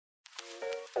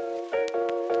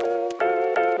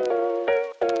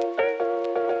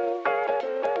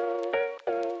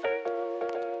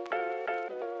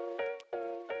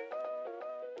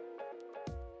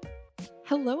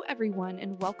Hello, everyone,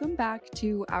 and welcome back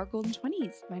to Our Golden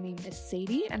 20s. My name is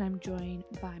Sadie, and I'm joined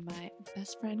by my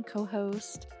best friend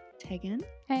co-host, Tegan.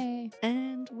 Hey.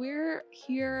 And we're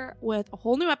here with a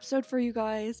whole new episode for you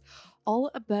guys, all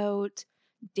about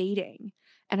dating.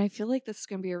 And I feel like this is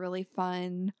going to be a really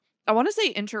fun, I want to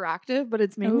say interactive, but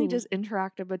it's mainly just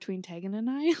interactive between Tegan and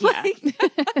I.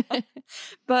 Yeah.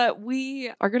 But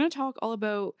we are going to talk all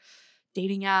about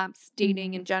dating apps,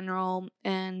 dating in general.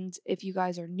 And if you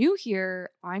guys are new here,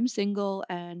 I'm single,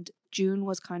 and June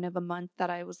was kind of a month that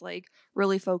I was like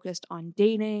really focused on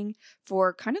dating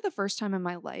for kind of the first time in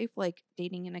my life, like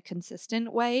dating in a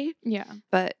consistent way. Yeah.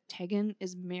 But Tegan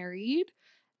is married.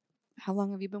 How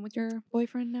long have you been with your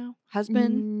boyfriend now?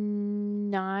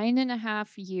 Husband? 9.5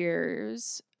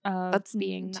 years of That's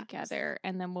being nice. together.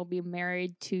 And then we'll be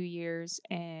married 2 years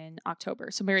in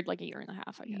October. So married like 1.5 years,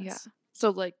 I guess. Yeah. So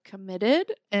like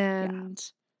committed and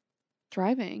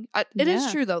thriving. It is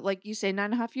true though. Like you say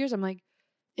 9.5 years. I'm like,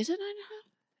 is it 9.5?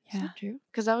 Yeah. Is that true?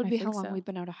 Because that would be I how think long so. we've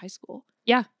been out of high school.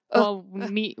 Yeah. Well,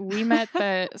 we met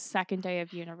the second day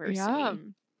of university. Yeah.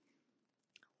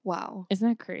 Wow. Isn't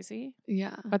that crazy?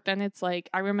 Yeah. But then it's like,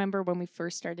 I remember when we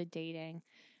first started dating,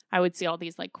 I would see all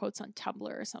these like quotes on Tumblr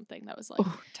or something that was like,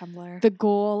 Tumblr. the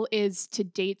goal is to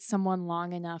date someone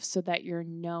long enough so that you're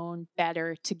known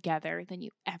better together than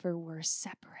you ever were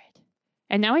separate.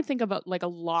 And now I think about like a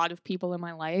lot of people in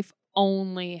my life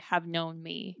only have known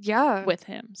me with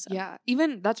him. So. Yeah.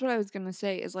 Even that's what I was going to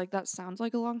say is like, that sounds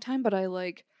like a long time, but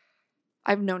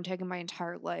I've known Tegan my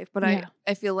entire life, but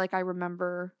I feel like I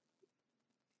remember,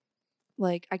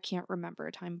 like, I can't remember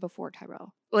a time before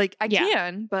Tyrell. Like, I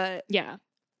can, but yeah.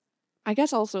 I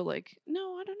guess also like,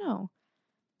 no, I don't know.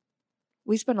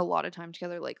 We spend a lot of time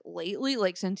together, like lately,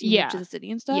 like since you moved to the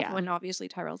city and stuff. Yeah. When obviously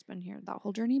Tyrell's been here that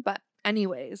whole journey. But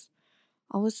anyways,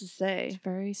 all this to say, it's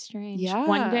very strange. Yeah.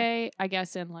 One day, I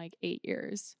guess in like 8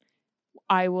 years,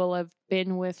 I will have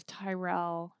been with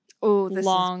Tyrell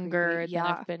longer than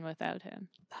I've been without him.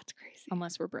 That's crazy.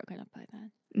 Unless we're broken up by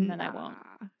then. And then I won't.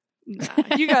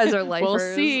 Nah, you guys are lifers.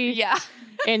 We'll see. Yeah.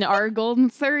 In our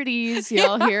golden 30s,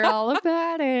 you'll hear all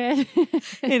about it.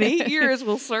 In 8 years,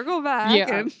 we'll circle back.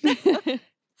 Yeah.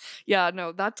 Yeah,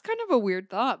 no, that's kind of a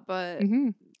weird thought, but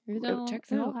It'll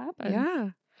checks out. happen. Yeah.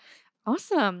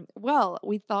 Awesome. Well,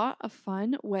 we thought a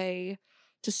fun way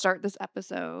to start this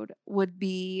episode would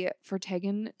be for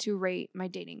Tegan to rate my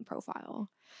dating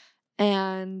profile.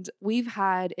 And we've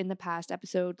had in the past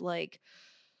episode, like,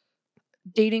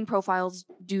 dating profiles,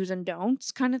 do's and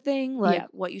don'ts kind of thing, like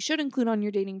what you should include on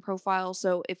your dating profile.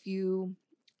 So if you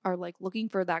are like looking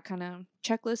for that kind of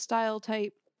checklist style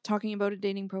type talking about a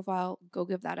dating profile, go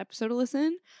give that episode a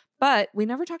listen. But we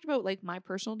never talked about like my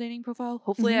personal dating profile.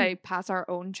 Hopefully I pass our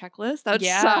own checklist. That would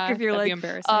suck if you're like,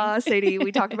 Sadie,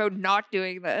 we talked about not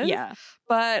doing this. Yeah.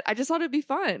 But I just thought it'd be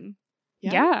fun.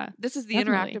 Yeah. This is the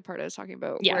interactive part I was talking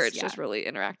about, where it's just really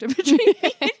interactive between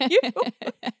me and you.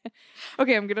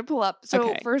 Okay, I'm going to pull up.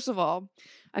 So first of all,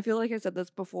 I feel like I said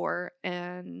this before,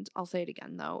 and I'll say it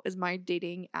again, though, is my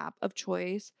dating app of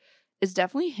choice is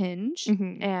definitely Hinge.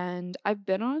 And I've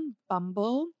been on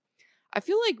Bumble. I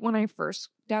feel like when I first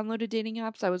downloaded dating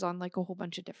apps, I was on like a whole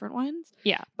bunch of different ones.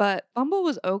 Yeah. But Bumble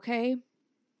was okay.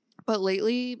 But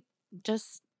lately,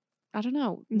 just, I don't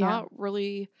know, not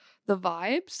really the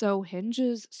vibe. So Hinge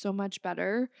is so much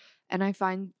better. And I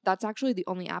find that's actually the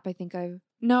only app I think I've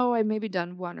maybe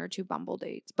done 1 or 2 Bumble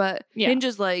dates. But Hinge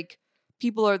is like,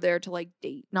 people are there to like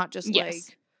date, not just like.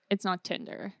 It's not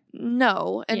Tinder.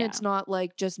 No. And it's not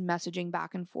like just messaging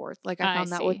back and forth. Like I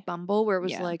found that with Bumble where it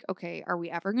was like, okay, are we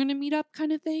ever going to meet up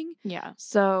kind of thing? Yeah.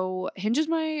 So Hinge is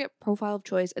my profile of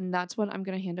choice. And that's what I'm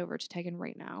going to hand over to Tegan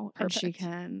right now. Perfect. And she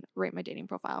can rate my dating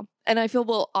profile. And I feel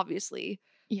we'll obviously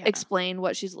explain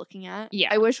what she's looking at. Yeah.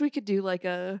 I wish we could do like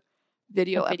a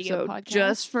video episode podcast?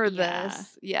 just for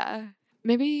this. Yeah.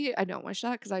 Maybe I don't wish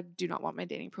that because I do not want my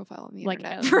dating profile on the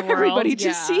internet for everybody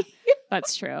to see.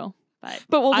 That's true.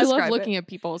 But we'll I love looking at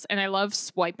people's, and I love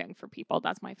swiping for people.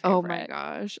 That's my favorite. Oh my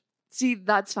gosh. See,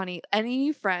 that's funny.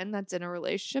 Any friend that's in a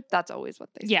relationship, that's always what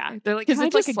they say. Yeah. They're like, can I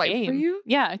just swipe for you?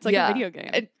 Yeah, it's like a video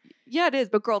game. Yeah, it is.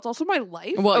 But girl, it's also my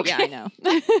life. Well, okay? yeah,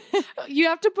 I know. You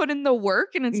have to put in the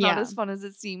work, and it's not as fun as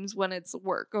it seems when it's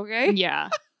work, okay? Yeah.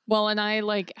 Well, and I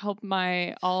like helped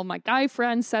all my guy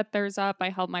friends set theirs up. I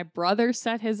helped my brother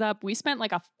set his up. We spent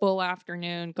like a full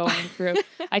afternoon going through,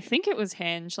 I think it was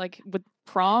Hinge, like with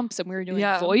prompts, and we were doing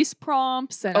voice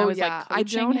prompts, and I was like I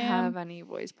coaching don't him. have any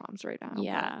voice prompts right now.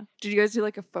 Yeah. Did you guys do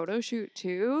like a photo shoot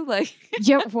too? Like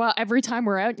Yeah, well, every time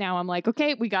we're out now, I'm like,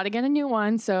 okay, we got to get a new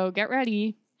one, so get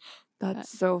ready. That's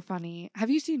so funny. Have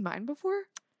you seen mine before?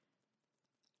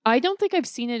 I don't think I've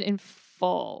seen it in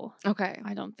full. Okay.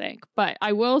 I don't think. But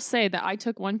I will say that I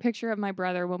took one picture of my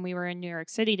brother when we were in New York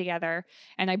City together,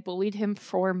 and I bullied him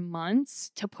for months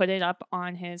to put it up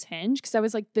on his Hinge because I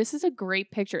was like, this is a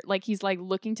great picture. Like he's like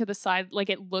looking to the side,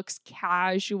 like it looks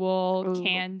casual,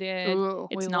 candid.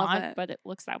 It's not, but it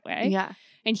looks that way. Yeah.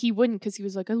 And he wouldn't because he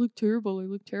was like, I look terrible. I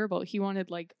look terrible. He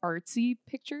wanted like artsy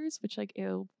pictures, which like,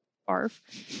 ew, barf.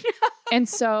 And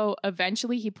so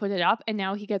eventually he put it up, and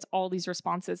now he gets all these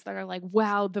responses that are like,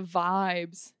 wow, the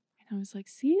vibes. And I was like,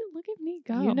 see, look at me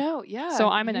go. You know, yeah. So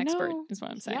I'm an expert, is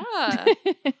what I'm saying. Yeah.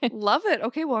 Love it.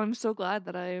 Okay, well, I'm so glad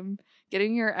that I'm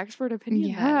getting your expert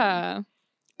opinion. Yeah. Then.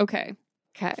 Okay.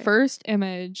 Okay. First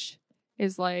image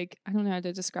is like, I don't know how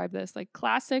to describe this, like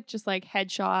classic, just like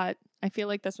headshot. I feel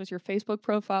like this was your Facebook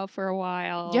profile for a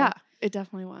while. Yeah, it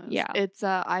definitely was. Yeah. It's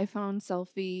an iPhone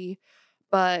selfie,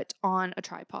 but on a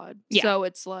tripod. Yeah. So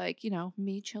it's like, you know,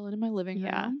 me chilling in my living room.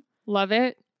 Yeah. Love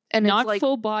it. And not it's like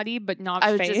full body, but not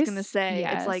I face. was just going to say,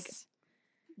 it's like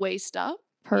waist up.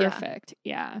 Perfect.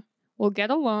 Yeah. We'll get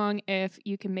along if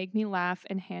you can make me laugh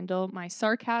and handle my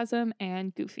sarcasm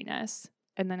and goofiness.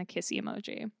 And then a kissy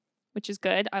emoji, which is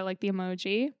good. I like the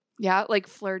emoji. Yeah, like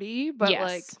flirty, but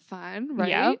like fun, right?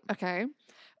 Yep. Okay.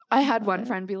 I had one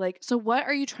friend be like, so what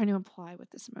are you trying to imply with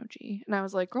this emoji? And I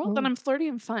was like, girl, then I'm flirty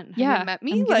and fun. Have you met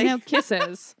me? I'm giving out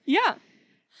kisses. Yeah.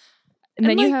 And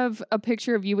then like, you have a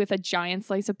picture of you with a giant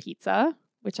slice of pizza,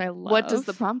 which I love. What does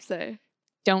the prompt say?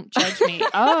 Don't judge me.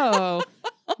 Oh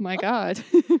my God.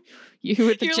 You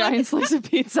with the giant slice of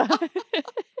pizza.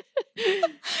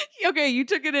 Okay, you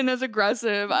took it in as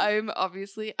aggressive. I'm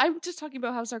just talking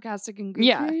about how sarcastic and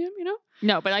goofy I am, you know?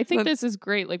 No, but I think this is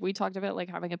great. Like we talked about like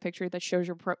having a picture that shows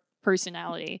your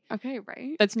personality. Okay,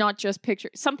 right. That's not just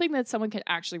something that someone can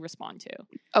actually respond to.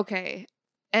 Okay.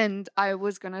 And I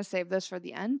was going to save this for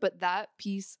the end, but that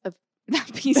piece of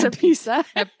pizza.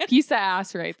 That piece of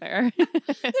ass right there.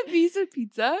 The piece of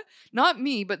pizza, not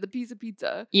me, but the piece of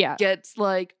pizza gets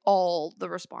like all the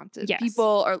responses. Yes.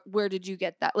 People are, where did you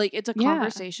get that? Like it's a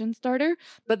conversation starter,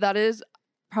 but that is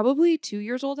probably 2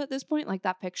 years old at this point, like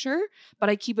that picture. But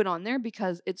I keep it on there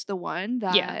because it's the one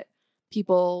that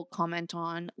people comment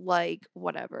on, like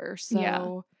whatever.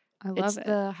 So I love it's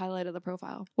the highlight of the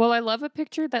profile. Well, I love a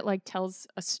picture that like tells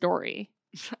a story.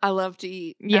 I love to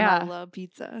eat. Yeah. And I love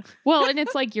pizza. Well, and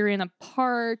it's like you're in a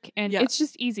park and it's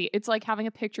just easy. It's like having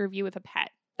a picture of you with a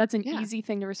pet. That's an easy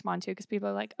thing to respond to because people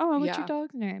are like, oh, what's your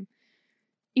dog's name?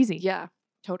 Easy. Yeah,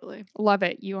 totally. Love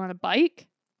it. You on a bike?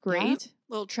 Great. Yeah.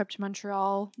 Little trip to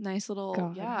Montreal. Nice little,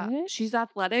 Got it. She's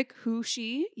athletic. Who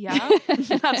she? Yeah.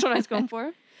 That's what I was going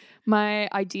for. My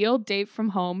ideal date from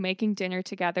home, making dinner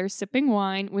together, sipping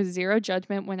wine with zero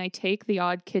judgment when I take the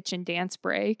odd kitchen dance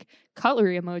break,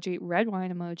 cutlery emoji, red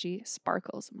wine emoji,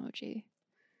 sparkles emoji.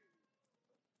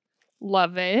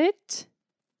 Love it.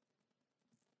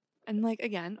 And like,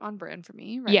 again, on brand for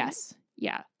me, right? Yes.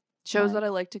 Yeah. Shows that I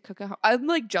like to cook at home. I'm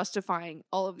like justifying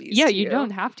all of these. Yeah, you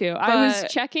don't have to. I was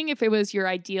checking if it was your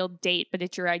ideal date, but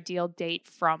it's your ideal date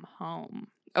from home.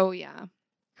 Oh, yeah.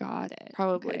 Got it.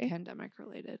 Probably pandemic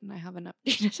related, and I haven't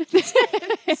updated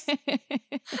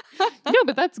it. No,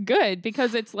 but that's good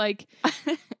because it's like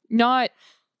not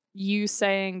you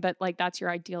saying that like that's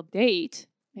your ideal date.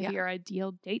 Maybe your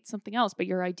ideal date something else, but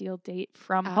your ideal date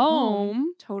from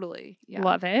home. Totally. Yeah.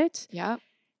 Love it. Yeah.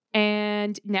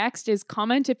 And next is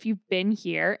comment if you've been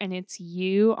here, and it's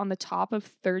you on the top of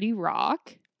 30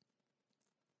 Rock.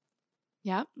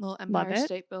 Yeah, little Empire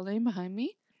State Building behind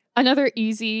me. Another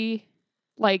easy,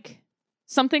 like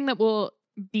something that will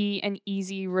be an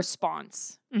easy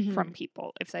response from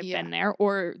people if they've been there,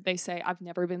 or they say, I've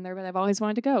never been there, but I've always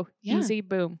wanted to go. Yeah. Easy,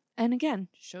 boom. And again,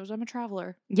 shows I'm a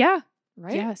traveler. Yeah.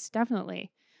 Right? Yes,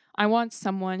 definitely. I want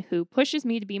someone who pushes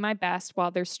me to be my best while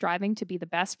they're striving to be the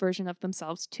best version of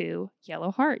themselves too.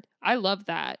 Yellow heart. I love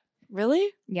that. Really?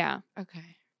 Yeah.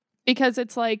 Okay. Because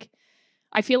it's like,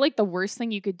 I feel like the worst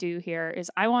thing you could do here is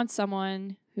I want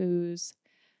someone who's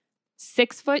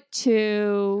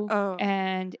 6'2"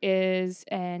 and is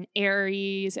an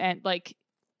Aries, and like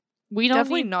we don't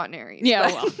definitely need, not an Aries. Yeah,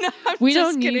 well, we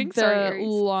don't need the Aries.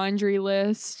 laundry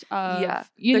list of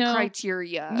the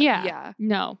criteria. Yeah.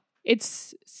 No.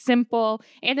 It's simple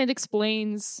and it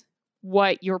explains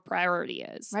what your priority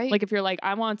is. Right. Like if you're like,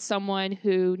 I want someone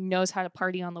who knows how to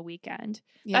party on the weekend,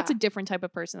 that's a different type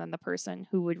of person than the person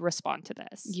who would respond to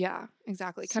this. Yeah,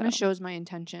 exactly. So- Kind of shows my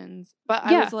intentions. But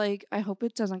I Yeah. was like, I hope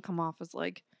it doesn't come off as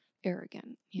like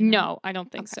arrogant. You know? No, I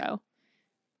don't think Okay. so.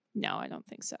 No, I don't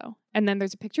think so. And then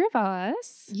there's a picture of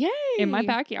us Yay! in my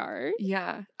backyard.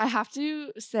 Yeah. I have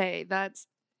to say that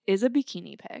is a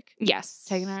bikini pic. Yes.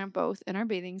 Tegan and I are both in our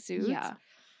bathing suits. Yeah.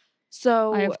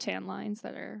 So I have tan lines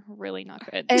that are really not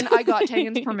good. and I got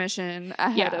Tegan's permission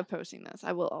ahead Yeah. of posting this.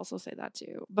 I will also say that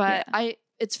too. But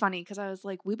it's funny because I was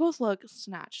like, we both look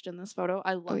snatched in this photo.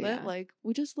 I love yeah. it. Like,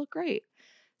 we just look great.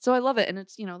 So I love it. And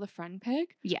it's, you know, the friend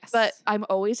pic. Yes. But I'm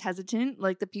always hesitant.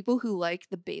 Like the people who like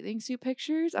the bathing suit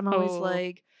pictures, I'm always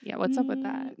like, yeah, what's up with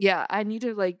that? Yeah, I need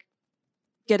to like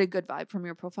get a good vibe from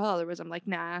your profile. Otherwise, I'm like,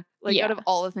 nah. Like out of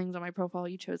all the things on my profile,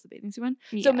 you chose the bathing suit one.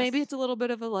 So maybe it's a little bit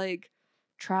of a like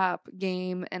trap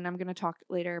game. And I'm going to talk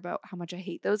later about how much I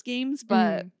hate those games.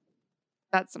 But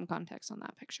that's some context on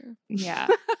that picture. Yeah.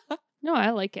 No,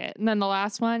 I like it. And then the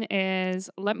last one is,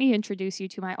 let me introduce you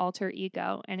to my alter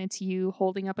ego. And it's you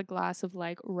holding up a glass of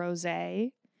like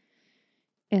rosé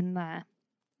in the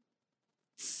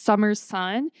summer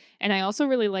sun. And I also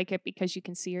really like it because you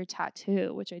can see your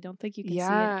tattoo, which I don't think you can see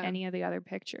in any of the other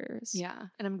pictures. Yeah.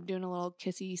 And I'm doing a little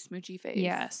kissy, smoochy face.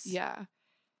 Yes. Yeah.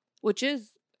 Which is,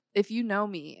 if you know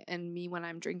me and me when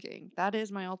I'm drinking, that is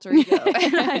my alter ego.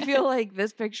 And I feel like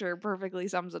this picture perfectly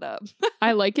sums it up.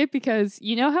 I like it because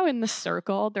you know how in the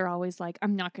circle, they're always like,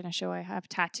 I'm not going to show I have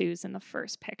tattoos in the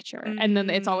first picture. And then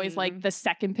it's always like the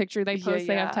second picture they post,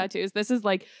 they have tattoos. This is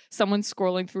like someone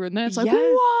scrolling through and then it's like,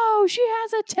 whoa, she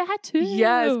has a tattoo.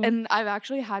 Yes. And I've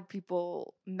actually had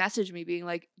people message me being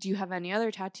like, do you have any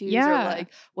other tattoos? Or like,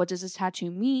 what does this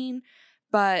tattoo mean?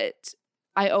 But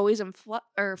I always am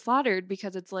flattered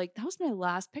because it's like, that was my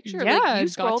last picture. Yeah, like, you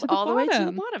scrolled all the way to the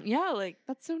bottom. bottom. Yeah, like,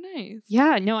 that's so nice.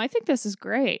 Yeah, no, I think this is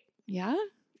great. Yeah?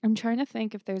 I'm trying to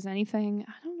think if there's anything,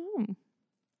 I don't know.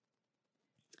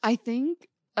 I think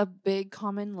a big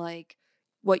common, like,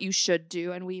 what you should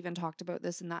do, and we even talked about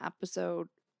this in that episode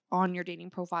on your dating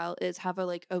profile, is have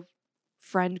a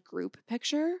friend group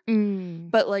picture.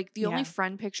 But like the only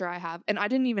friend picture I have, and I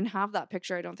didn't even have that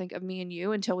picture, I don't think, of me and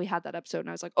you until we had that episode, and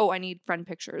I was like, oh, I need friend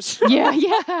pictures. Yeah.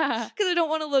 Because I don't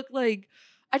want to look like,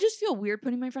 I just feel weird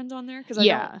putting my friends on there because I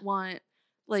don't want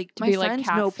like to my be, friends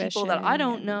like, know people that I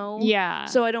don't know. Yeah.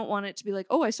 So I don't want it to be like,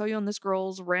 oh, I saw you on this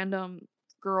random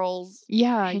girl's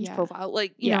Hinge profile.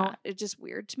 Like, you know, it's just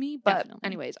weird to me. But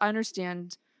anyways, I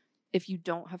understand if you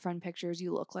don't have friend pictures,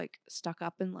 you look like stuck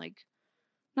up and like,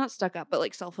 not stuck up, but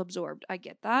like self-absorbed. I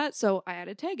get that. So I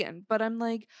added Tegan. But I'm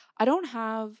like, I don't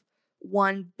have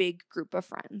one big group of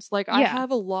friends. Like I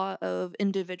have a lot of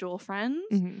individual friends.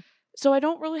 So I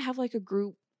don't really have like a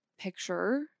group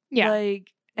picture. Yeah.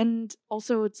 Like, and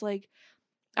also it's like,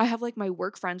 I have like my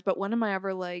work friends, but when am I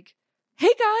ever like, hey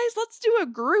guys, let's do a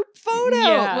group photo?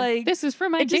 Yeah. Like, this is for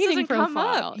my dating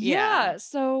profile. Yeah.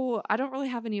 So I don't really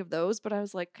have any of those, but I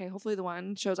was like, okay, hopefully the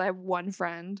one shows I have one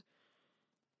friend.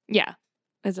 Yeah.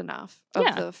 Is enough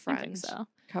of the friend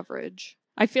coverage.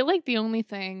 I feel like the only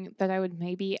thing that I would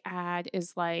maybe add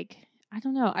is like, I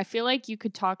don't know. I feel like you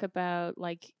could talk about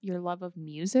like your love of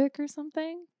music or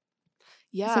something.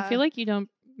 Yeah. I feel like you don't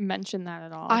mention that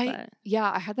at all. I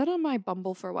had that on my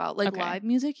Bumble for a while. Like live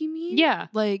music, you mean? Yeah.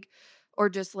 Like, or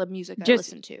just live music I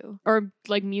listen to. Or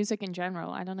like music in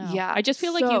general. I don't know. Yeah. I just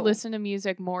feel like you listen to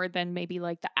music more than maybe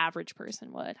like the average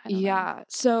person would. I don't know.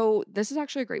 So this is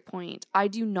actually a great point. I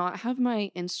do not have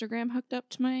my Instagram hooked up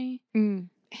to my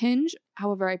Hinge.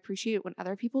 However, I appreciate it when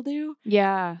other people do.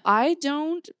 Yeah. I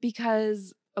don't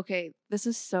because, okay, this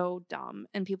is so dumb.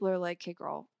 And people are like, hey,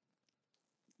 girl,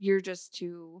 you're just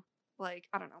too, like,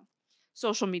 I don't know,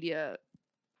 social media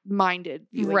minded.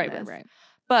 Right.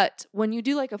 But when you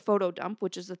do like a photo dump,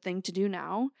 which is a thing to do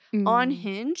now, on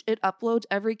Hinge, it uploads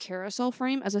every carousel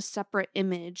frame as a separate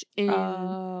image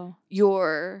in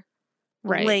your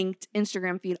linked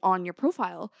Instagram feed on your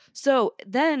profile. So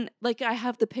then like I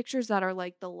have the pictures that are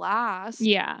like the last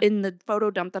in the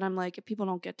photo dump that I'm like, if people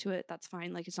don't get to it, that's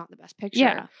fine. Like it's not the best picture.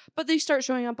 Yeah. But they start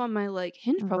showing up on my like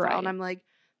Hinge profile and I'm like,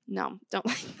 no, don't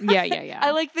like that. Yeah.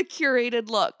 I like the curated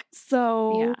look.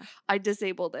 So I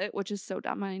disabled it, which is so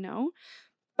dumb, I know.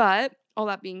 But all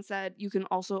that being said, you can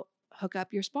also hook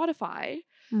up your Spotify.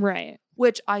 Right.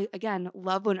 Which I, again,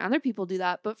 love when other people do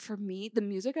that. But for me, the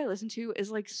music I listen to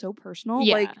is like so personal.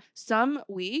 Yeah. Like some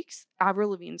weeks, Avril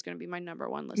Lavigne's going to be my number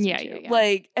one listen to. Yeah.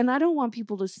 Like, and I don't want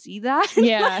people to see that.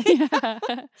 Yeah.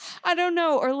 I don't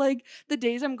know. Or like the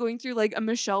days I'm going through like a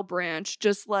Michelle Branch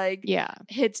just like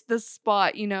hits the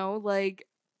spot, you know, like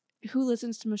who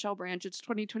listens to Michelle Branch? It's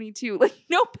 2022. Like,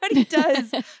 nobody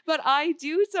does, but I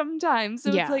do sometimes.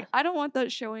 So it's like, I don't want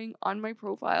that showing on my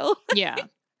profile. Yeah.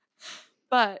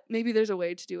 But maybe there's a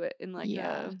way to do it in like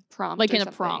a prompt. Like or in a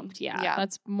something. prompt. Yeah.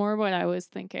 That's more what I was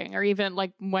thinking. Or even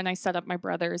like when I set up my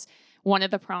brother's, one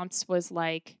of the prompts was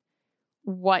like,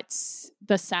 what's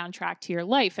the soundtrack to your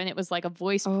life? And it was like a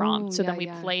voice prompt. So then we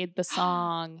played the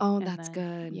song. Oh, that's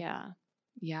good. Yeah.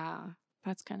 Yeah.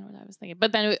 That's kind of what I was thinking.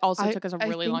 But then it also took us a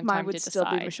really long time to decide. Still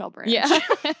be Michelle Branch. Yeah.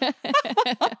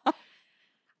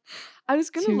 I was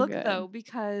going to look though,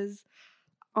 because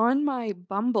on my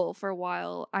Bumble for a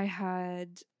while, I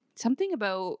had something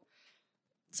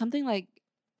like,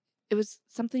 it was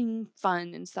something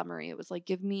fun in summary. It was like,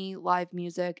 give me live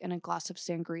music and a glass of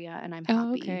sangria and I'm happy.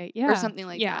 Oh, okay. Yeah. Or something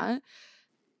like that.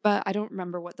 But I don't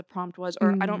remember what the prompt was,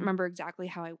 or I don't remember exactly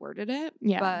how I worded it.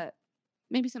 Yeah. But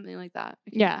maybe something like that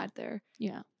I can add there.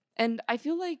 Yeah. And I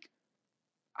feel like,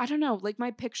 I don't know, like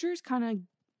my pictures kind of,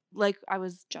 like I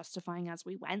was justifying as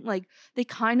we went, like they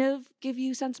kind of give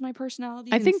you a sense of my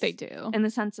personality. I think they do. In the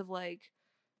sense of like,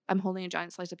 I'm holding a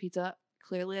giant slice of pizza.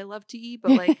 Clearly I love to eat,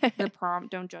 but like the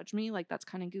prompt, don't judge me, like that's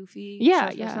kind of goofy. Yeah.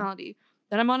 Personality.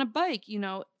 Then I'm on a bike, you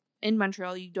know, in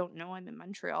Montreal. You don't know I'm in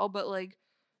Montreal, but like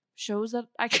shows that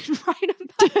I can ride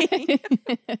a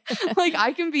bike. Like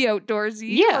I can be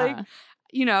outdoorsy. Yeah. Like,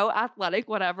 you know, athletic,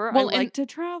 whatever. I like to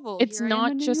travel. It's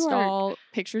not just all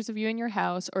pictures of you in your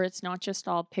house, or it's not just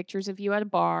all pictures of you at a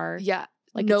bar. Yeah.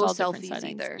 Like no it's all selfies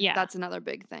either. Yeah. That's another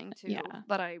big thing too. Yeah.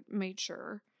 That I made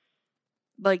sure.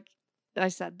 Like I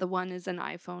said, the one is an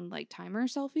iPhone like timer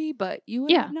selfie, but you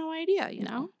would have no idea, you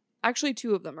know? Actually,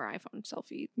 2 of them are iPhone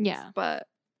selfies. Yeah. But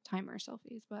timer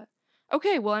selfies. But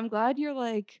okay, well, I'm glad you're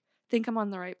like, think I'm on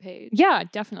the right page. Yeah,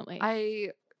 definitely.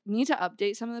 I need to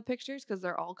update some of the pictures because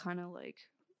they're all kind of like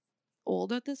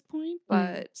old at this point,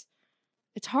 but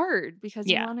it's hard because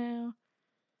you want to,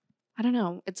 I don't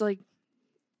know. It's like,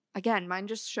 again, mine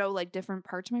just show like different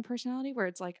parts of my personality where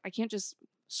it's like, I can't just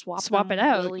swap it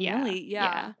out. willy-nilly.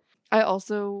 Yeah.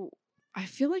 I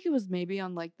feel like it was maybe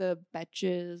on like the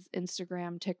Betches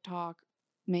Instagram, TikTok,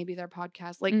 maybe their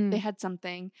podcast. Like they had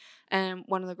something, and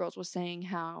one of the girls was saying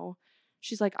how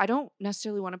she's like, I don't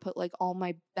necessarily want to put like all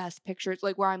my best pictures,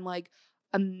 like where I'm like,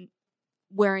 I'm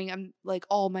wearing like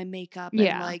all my makeup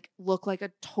and like look like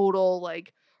a total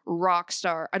like rock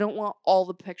star. I don't want all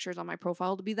the pictures on my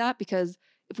profile to be that, because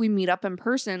if we meet up in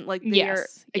person, like they are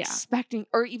expecting,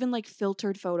 or even like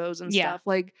filtered photos and stuff,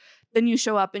 like then you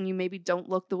show up and you maybe don't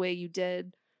look the way you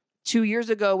did 2 years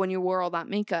ago when you wore all that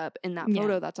makeup in that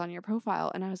photo that's on your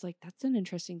profile. And I was like, that's an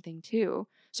interesting thing too.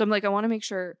 So I'm like, I want to make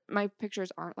sure my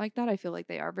pictures aren't like that. I feel like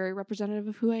they are very representative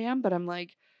of who I am, but I'm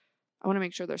like, I want to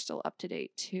make sure they're still up to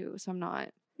date too. So I'm not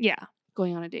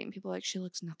going on a date and people are like, she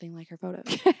looks nothing like her photos.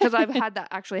 Because I've had that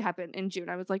actually happen in June.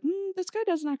 I was like, this guy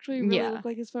doesn't actually really look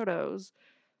like his photos.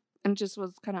 And just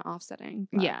was kind of offsetting.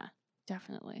 But. Yeah,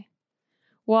 definitely.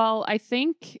 Well, I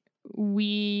think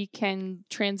we can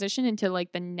transition into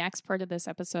like the next part of this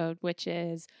episode, which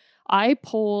is I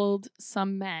polled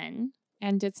some men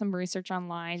and did some research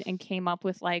online and came up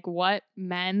with like what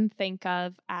men think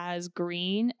of as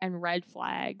green and red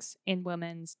flags in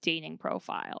women's dating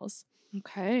profiles.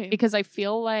 Okay. Because I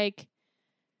feel like,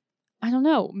 I don't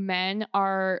know, men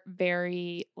are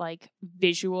very like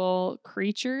visual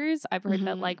creatures. I've heard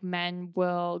that like men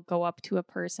will go up to a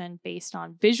person based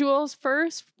on visuals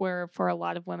first, where for a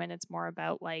lot of women it's more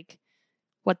about like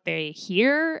what they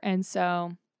hear. And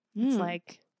so it's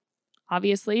like,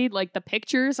 obviously, like the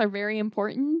pictures are very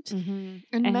important. And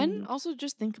men also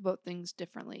just think about things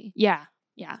differently. Yeah.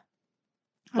 Yeah.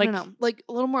 I don't know. Like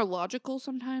a little more logical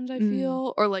sometimes, I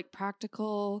feel, or like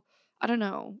practical. I don't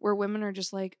know, where women are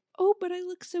just like, oh, but I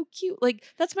look so cute. Like,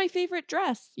 that's my favorite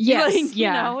dress. Yes. Like, you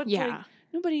know, it's like,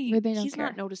 nobody, he's care.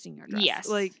 Not noticing your dress. Yes.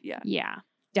 Like, Yeah,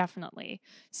 definitely.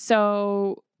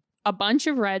 So a bunch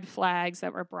of red flags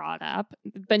that were brought up.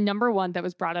 The number one that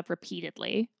was brought up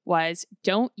repeatedly was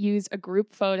don't use a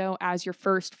group photo as your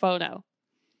first photo.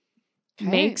 Okay,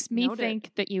 makes me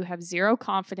think that you have zero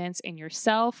confidence in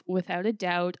yourself. Without a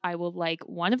doubt, I will like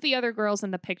one of the other girls in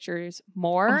the pictures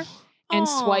more and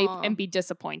swipe and be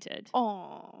disappointed.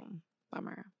 Oh,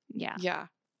 bummer. Yeah. Yeah.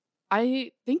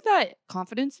 I think that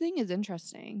confidence thing is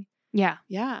interesting. Yeah.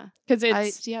 Yeah. Because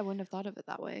it's... I wouldn't have thought of it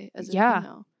that way as a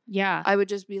female. Yeah. I would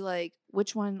just be like,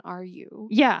 which one are you?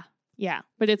 Yeah. Yeah.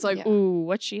 But it's like, ooh,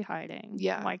 what's she hiding?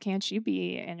 Yeah. Why can't she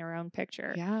be in her own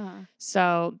picture? Yeah.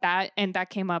 So that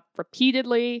came up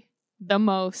repeatedly the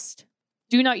most.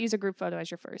 Do not use a group photo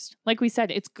as your first. Like we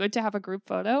said, it's good to have a group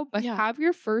photo, but have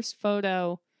your first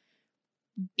photo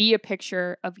be a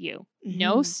picture of you.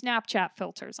 No Snapchat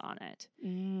filters on it.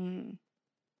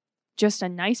 just a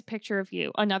nice picture of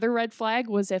you. Another red flag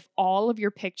was if all of your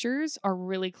pictures are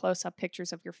really close up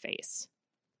pictures of your face.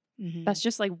 That's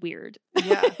just like weird.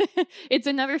 Yeah. It's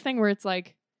another thing where it's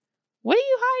like, what are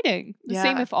you hiding? The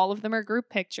same Yeah. if all of them are group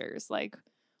pictures. Like,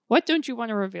 what don't you want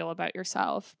to reveal about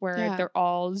yourself where Yeah. they're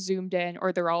all zoomed in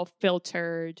or they're all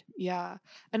filtered? Yeah.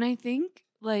 And I think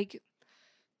like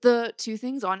the two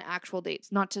things on actual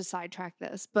dates, not to sidetrack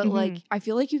this, but like Mhm. I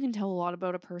feel like you can tell a lot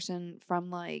about a person from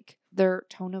like their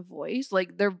tone of voice.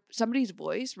 Like somebody's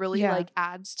voice really Yeah. like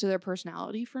adds to their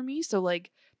personality for me. So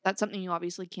like that's something you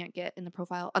obviously can't get in the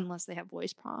profile unless they have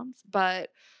voice prompts. But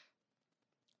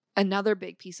another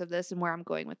big piece of this and where I'm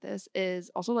going with this is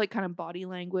also like kind of body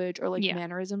language or like Yeah.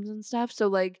 mannerisms and stuff. So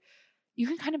like you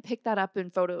can kind of pick that up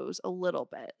in photos a little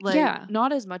bit. Like Yeah.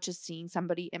 not as much as seeing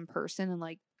somebody in person and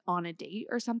like on a date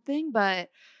or something, but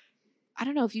I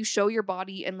don't know if you show your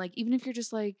body and like even if you're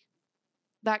just like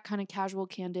that kind of casual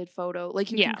candid photo,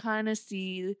 like you can Yeah. kind of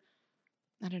see,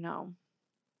 I don't know.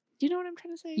 Do you know what I'm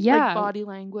trying to say? Yeah. Like body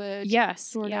language. Yes.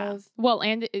 Sort yeah. of. Well,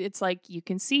 and it's like you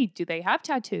can see, do they have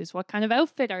tattoos? What kind of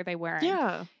outfit are they wearing?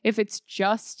 Yeah. If it's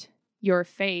just your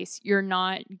face, you're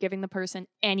not giving the person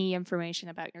any information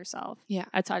about yourself. Yeah.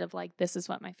 Outside of like, this is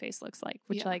what my face looks like,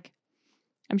 which Yeah. like,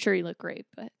 I'm sure you look great,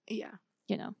 but Yeah.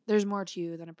 you know. There's more to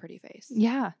you than a pretty face.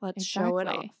 Yeah. Let's show it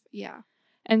exactly. off. Yeah.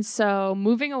 And so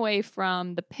moving away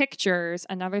from the pictures,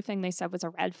 another thing they said was a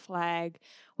red flag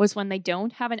was when they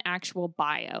don't have an actual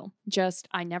bio. Just,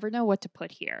 I never know what to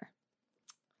put here.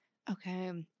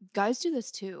 Okay. Guys do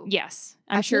this too. Yes.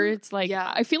 I'm I sure feel- it's like,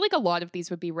 yeah. I feel like a lot of these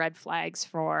would be red flags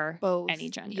for Both. any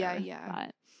gender. Yeah, yeah.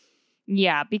 But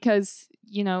yeah, because,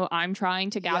 you know, I'm trying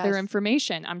to gather Yes.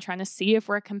 information. I'm trying to see if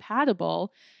we're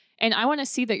compatible. And I want to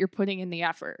see that you're putting in the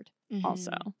effort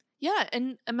also. Mhm. Yeah.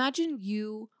 And imagine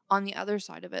you on the other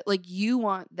side of it. Like you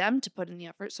want them to put in the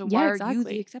effort. So Yeah, why are you exactly.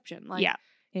 the exception? Like Yeah,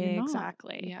 you're not.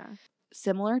 exactly. Yeah.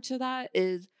 Similar to that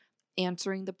is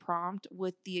answering the prompt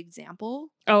with the example.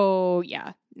 Oh,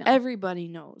 yeah. No. Everybody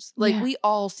knows. Like Yeah. we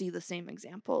all see the same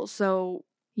example. So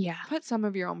Yeah. put some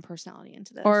of your own personality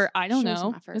into this. Or I don't Show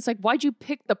some know. effort. It's like, why'd you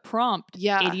pick the prompt,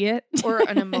 Yeah. idiot? Or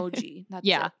an emoji. That's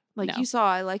Yeah. it. Like No. you saw,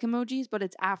 I like emojis, but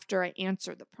it's after I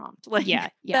answer the prompt. Like Yeah.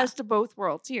 best of both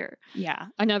worlds here. Yeah.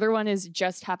 Another one is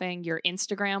just having your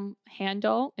Instagram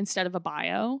handle instead of a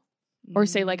bio. Or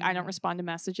say, like, I don't Mm, respond to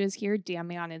messages here. DM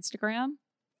me on Instagram.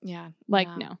 Yeah. Like,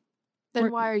 yeah. no. Then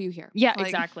We're- why are you here? Yeah, Like,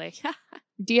 exactly. Yeah.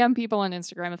 DM people on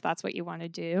Instagram if that's what you want to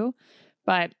do.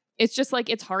 But it's just like,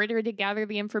 it's harder to gather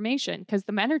the information because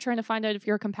the men are trying to find out if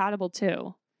you're compatible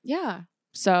too. Yeah.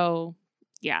 So,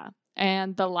 yeah.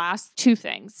 And the last two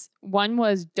things. One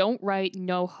was don't write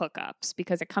no hookups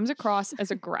because it comes across as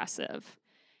aggressive.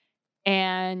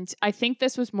 And I think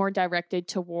this was more directed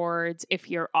towards if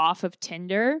you're off of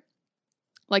Tinder,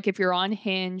 like if you're on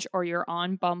Hinge or you're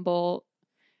on Bumble.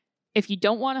 If you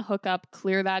don't want to hook up,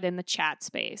 clear that in the chat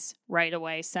space right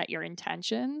away. Set your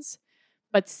intentions.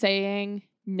 But saying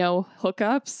no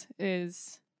hookups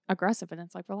is aggressive and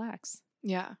it's like, relax.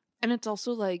 Yeah. And it's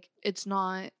also like, it's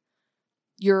not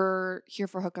you're here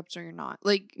for hookups or you're not.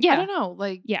 Like, Yeah. I don't know.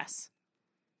 Like, Yes.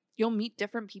 you'll meet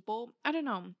different people. I don't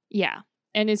know. Yeah.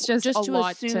 And it's just a to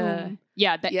lot to, assume-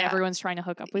 that Yeah. everyone's trying to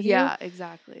hook up with you. Yeah,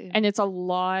 exactly. And it's a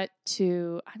lot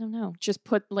to, I don't know, just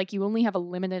put like you only have a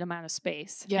limited amount of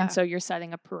space. Yeah. And so you're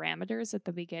setting up parameters at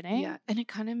the beginning. yeah. And it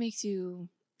kind of makes you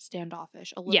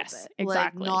standoffish a little Yes, bit.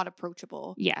 exactly. Like, not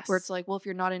approachable. Yes. Where it's like, well, if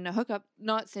you're not in a hookup,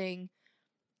 not saying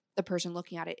the person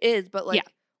looking at it is, but like,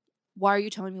 why are you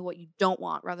telling me what you don't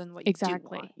want rather than what you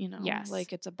Exactly. do want? You know? Yes.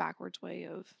 Like, it's a backwards way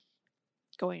of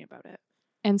going about it.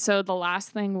 And so the last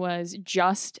thing was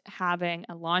just having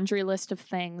a laundry list of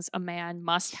things a man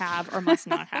must have or must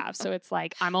not have. So it's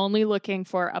like, I'm only looking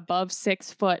for above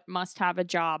 6 foot, must have a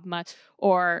job,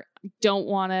 or don't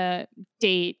want to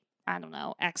date, I don't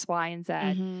know, X, Y, and Z.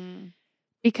 Mhm.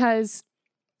 Because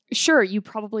sure, you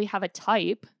probably have a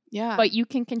type, Yeah. but you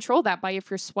can control that by if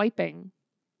you're swiping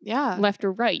yeah. left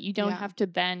or right. You don't Yeah. have to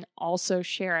then also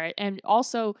share it. And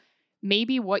also,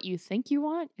 maybe what you think you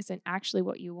want isn't actually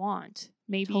what you want.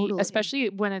 Maybe, Totally. especially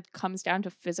when it comes down to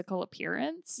physical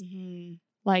appearance, Mhm.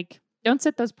 like don't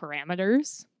set those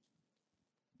parameters.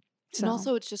 And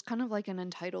also, it's just kind of like an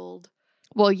entitled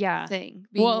well, yeah, thing.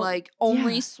 Being Well, like,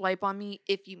 only yeah. swipe on me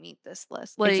if you meet this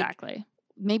list. Like, exactly.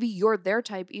 maybe you're their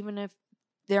type, even if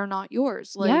they're not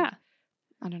yours. Like, yeah.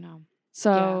 I don't know.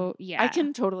 So, yeah. I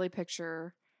can totally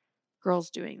picture girls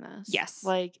doing this. Yes.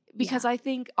 Like, because I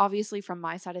think, obviously, from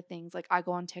my side of things, like, I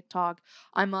go on TikTok,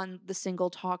 I'm on the single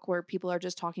talk where people are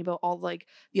just talking about all, like,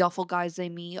 the awful guys they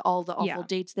meet, all the awful Yeah.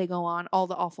 dates they go on, all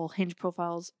the awful Hinge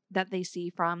profiles that they see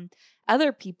from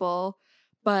other people.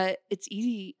 But it's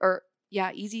easy, or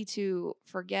yeah, easy to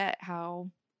forget how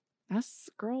us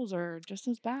girls are just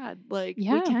as bad. Like, we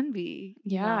Yeah. can be,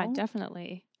 you Yeah, know?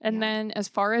 definitely. And Yeah. then as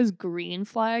far as green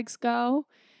flags go,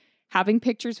 having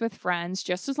pictures with friends,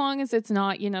 just as long as it's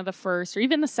not, the first or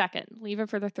even the second, leave it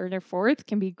for the third or fourth,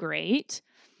 can be great.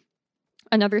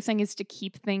 Another thing is to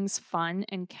keep things fun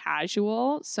and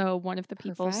casual. So one of the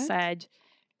people Perfect. said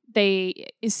they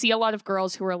see a lot of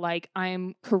girls who are like,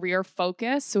 I'm career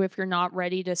focused. So if you're not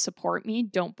ready to support me,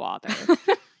 don't bother.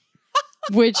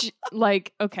 Which,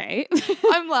 like, okay.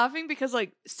 I'm laughing because,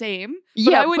 like, same, but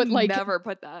Yeah, I would but, like, never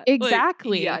put that.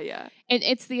 exactly. Like, yeah. And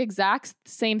it's the exact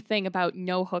same thing about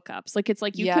no hookups. Like, it's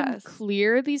like you can Yes.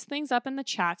 clear these things up in the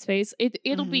chat space.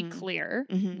 It'll be Mhm. clear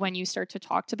Mhm. when you start to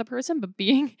talk to the person, but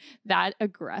being that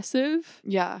aggressive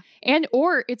Yeah.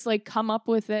 or it's like come up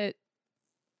with it,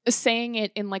 saying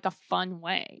it in like a fun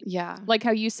way. Yeah. Like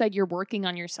how you said you're working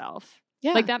on yourself.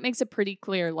 Yeah. Like that makes it pretty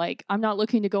clear. Like, I'm not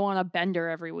looking to go on a bender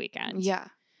every weekend. Yeah.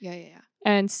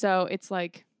 And so it's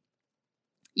like,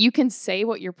 you can say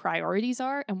what your priorities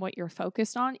are and what you're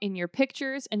focused on in your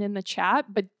pictures and in the chat,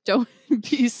 but don't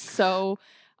be so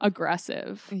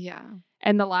aggressive. Yeah.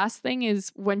 And the last thing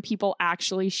is when people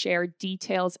actually share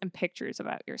details and pictures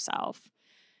about yourself.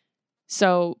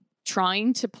 So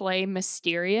trying to play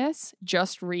mysterious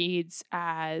just reads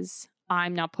as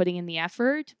I'm not putting in the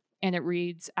effort, and it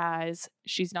reads as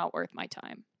she's not worth my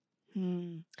time.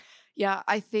 Yeah,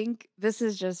 I think this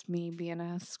is just me being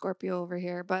a Scorpio over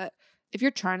here, but if you're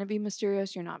trying to be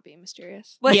mysterious, you're not being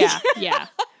mysterious. Like, Yeah.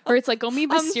 Or it's like, go be I'm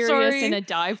mysterious in sorry. a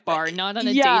dive bar, not on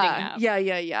a dating app.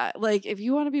 Yeah. Like, if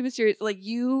you want to be mysterious, like,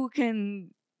 you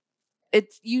can,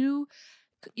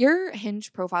 your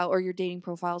Hinge profile or your dating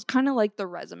profile is kind of like the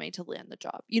resume to land the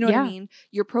job. You know what I mean?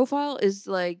 Your profile is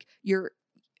like your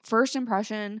first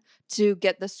impression to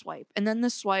get the swipe, and then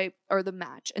the swipe or the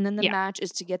match, and then the match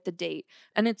is to get the date.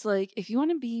 And it's like, if you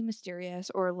want to be mysterious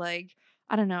or like,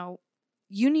 I don't know,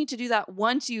 you need to do that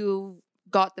once you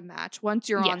got the match, once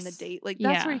you're on the date. Like,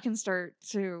 that's where you can start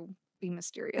to be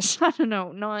mysterious. I don't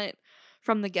know, not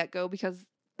from the get-go, because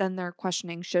then they're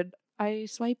questioning, should I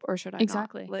swipe or should I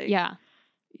Exactly. not? Like,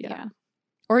 yeah.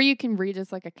 Or you can read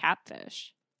as like a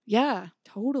catfish. Yeah,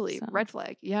 totally. So, red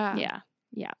flag. Yeah.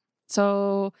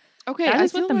 So Okay, that I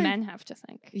is what feel the like men have to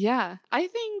think. Yeah, I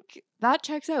think that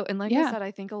checks out. And like I said,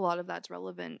 I think a lot of that's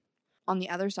relevant on the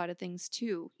other side of things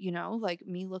too. You know, like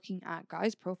me looking at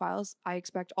guys' profiles, I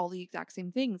expect all the exact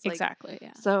same things. Like, Exactly.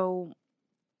 Yeah. So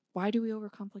why do we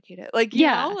overcomplicate it? Like, you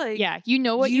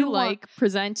know what you like,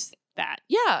 present that.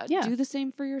 Yeah. Do the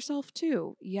same for yourself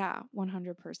too. Yeah,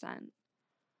 100%.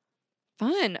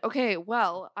 Fun. Okay,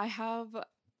 well, I have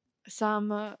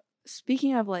some,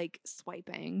 speaking of like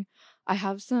swiping, I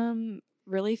have some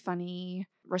really funny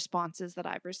responses that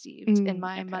I've received in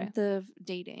my month of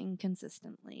dating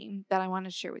consistently that I want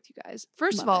to share with you guys.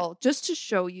 First of all, just to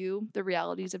show you the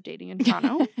realities of dating in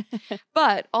Toronto,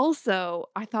 but also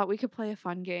I thought we could play a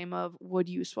fun game of would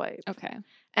you swipe? Okay.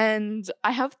 And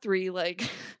I have 3 like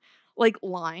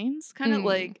lines kind of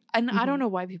like, and I don't know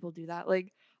why people do that.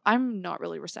 Like, I'm not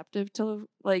really receptive to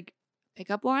like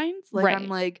pickup lines. Like, I'm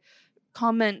like,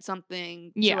 comment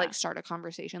something to like start a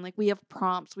conversation. Like, we have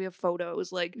prompts, we have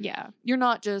photos. Like, you're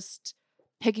not just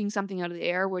picking something out of the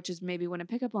air, which is maybe when a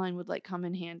pickup line would like come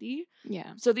in handy.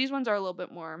 Yeah. So these ones are a little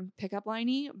bit more pickup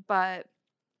liney, but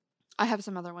I have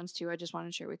some other ones too. I just want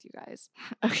to share with you guys.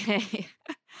 Okay.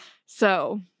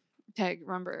 So, Tag,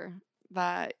 remember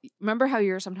how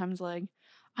you're sometimes like,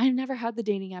 I never had the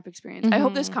dating app experience. I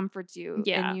hope this comforts you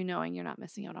in you knowing you're not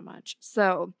missing out on much.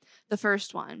 So the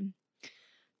first one,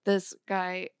 this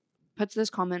guy puts this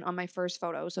comment on my first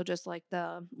photo. So just like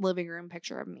the living room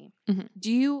picture of me.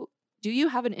 Do you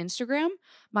have an Instagram?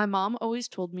 My mom always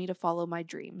told me to follow my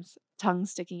dreams. Tongue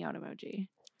sticking out emoji.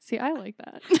 See, I like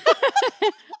that.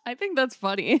 I think that's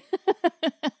funny.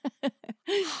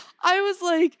 I was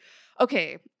like,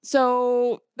 okay,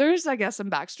 so there's, I guess,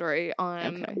 some backstory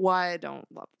on why I don't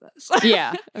love this.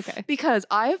 Okay. Because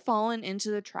I've fallen into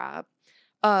the trap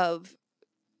of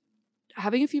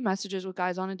having a few messages with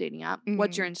guys on a dating app.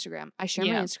 What's your Instagram? I share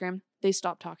my Instagram. They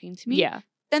stop talking to me.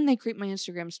 Then they create my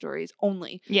Instagram stories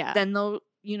only. Then they'll,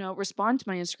 respond to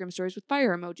my Instagram stories with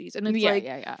fire emojis. And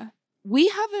it's we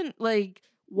haven't like,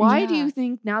 why do you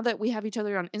think now that we have each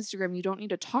other on Instagram, you don't need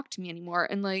to talk to me anymore?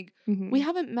 And like, we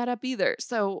haven't met up either.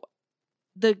 So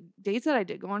the dates that I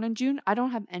did go on in June, I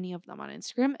don't have any of them on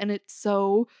Instagram. And it's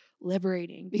so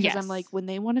liberating because I'm like, when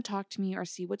they want to talk to me or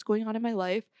see what's going on in my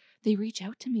life, they reach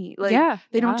out to me. Like,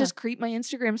 they don't just create my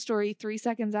Instagram story 3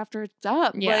 seconds after it's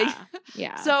up.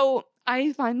 So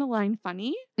I find the line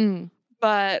funny,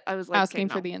 but I was like, asking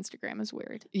for the Instagram is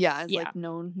weird. Yeah, it's like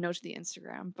no to the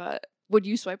Instagram, but Would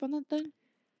you swipe on that then?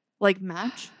 Like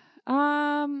match?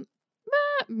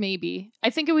 Maybe. I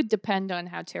think it would depend on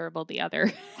how terrible the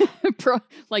other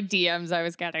like DMs I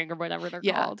was getting or whatever they're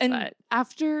called. And but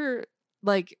after,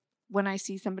 like, when I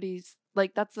see somebody's,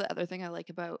 like, that's the other thing I like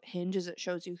about Hinge is it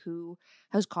shows you who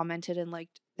has commented and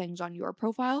liked things on your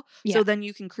profile. Yeah. So then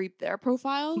you can creep their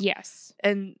profile. yes.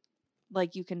 And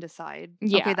like you can decide,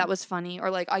 Yeah. okay, that was funny, or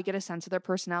like I get a sense of their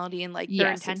personality and like their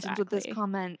Yes, intentions with this exactly.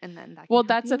 comment, and then that. Well,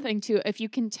 that's the thing too. If you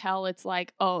can tell it's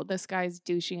like, oh, this guy's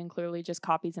douchey and clearly just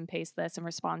copies and pastes this and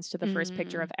responds to the first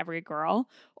picture of every girl,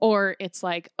 or it's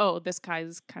like, oh, this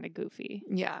guy's kind of goofy.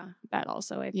 Yeah, That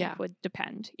also I think would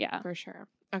depend. Yeah. for sure.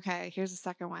 Okay, here's the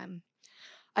second one.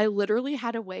 I literally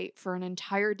had to wait for an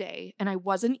entire day, and I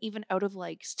wasn't even out of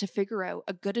likes to figure out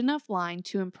a good enough line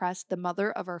to impress the mother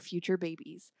of our future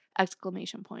babies!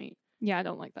 Exclamation point. Yeah, I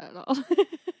don't like that at all.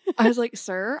 I was like,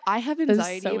 sir, I have is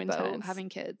anxiety so about intense. having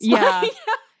kids. Yeah. Like,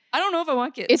 I don't know if I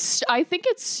want kids. I think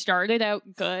it started out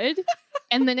good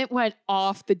and then it went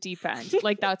off the deep end.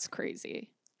 Like, that's crazy.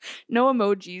 No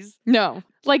emojis. No.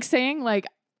 Like saying like,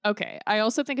 okay. I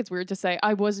also think it's weird to say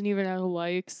I wasn't even out of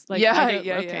likes. Like, yeah.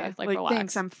 Okay, like relax.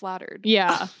 Thanks, I'm flattered.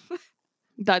 Yeah.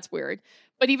 That's weird.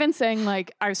 But even saying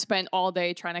like I've spent all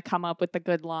day trying to come up with the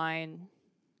good line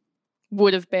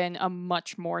would have been a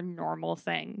much more normal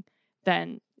thing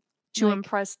than to like,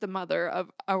 impress the mother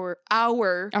of our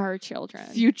children,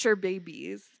 future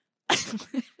babies.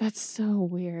 That's so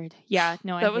weird. Yeah,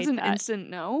 no, I that was hate an that. instant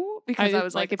no, because I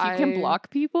was like, if you can block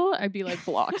people, I'd be like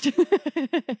blocked.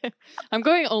 I'm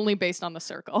going only based on the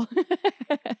circle.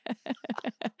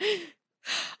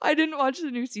 I didn't watch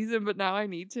the new season, but now I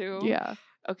need to. Yeah.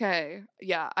 Okay.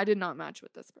 Yeah, I did not match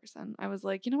with this person. I was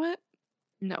like, you know what?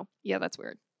 No. Yeah, that's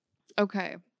weird.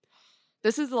 Okay.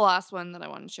 This is the last one that I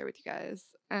want to share with you guys.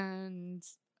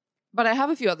 But I have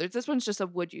a few others. This one's just a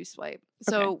would you swipe.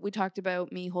 So we talked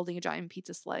about me holding a giant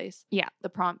pizza slice. Yeah. The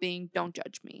prompt being, don't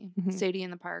judge me. Mhm. Sadie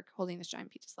in the park holding this giant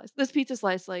pizza slice. This pizza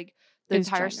slice, like the Is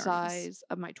entire ginormous. size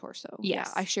of my torso.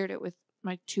 Yes. Yeah. I shared it with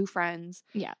my 2 friends.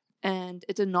 Yeah. And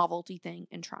it's a novelty thing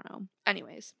in Toronto.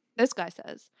 Anyways, this guy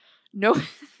says, no.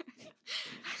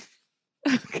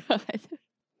 Oh, God.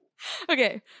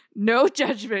 Okay. No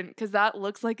judgment, because that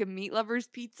looks like a meat lover's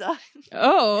pizza.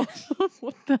 Oh.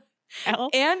 What the hell?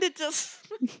 And it just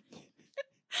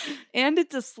and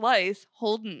it's a slice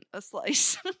holding a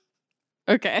slice.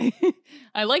 Okay.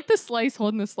 I like the slice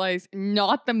holding the slice,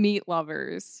 not the meat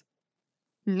lovers.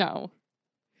 No.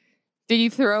 Did you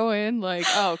throw in like,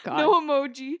 oh God. No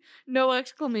emoji, no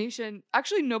exclamation.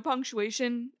 Actually, no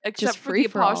punctuation except Just for the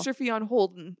free-for-all. apostrophe on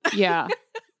Holden. Yeah.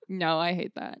 No, I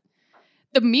hate that.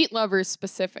 The meat lovers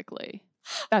specifically.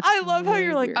 That's I love how really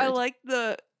you're like, I weird. like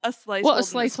a slice. Well, a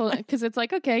holding slice because it's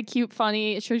like, okay, cute,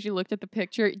 funny. It shows you looked at the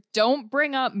picture. Don't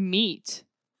bring up meat.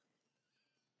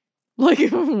 Like,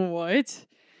 what?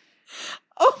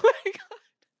 Oh my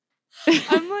God.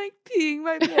 I'm like peeing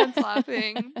my pants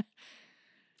laughing.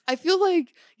 I feel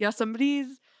like, yeah,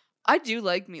 I do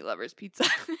like meat lovers pizza.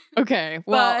 Okay,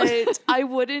 well. But I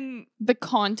wouldn't. The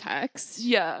context.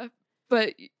 Yeah,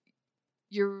 but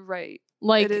you're right.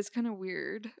 Like, it is kind of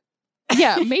weird.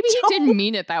 Yeah, maybe he Don't- didn't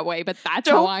mean it that way, but that's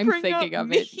don't how I'm bring thinking up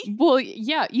of it. meat. Well,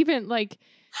 yeah, even like,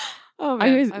 Oh I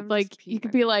man, was I'm like, just you peeing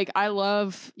could my- be like, I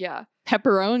love yeah,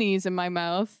 pepperonis in my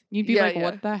mouth. You'd be Yeah, like, yeah.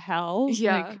 what the hell?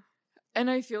 yeah. Like, And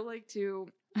I feel like too.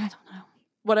 I don't know.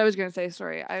 What I was gonna say,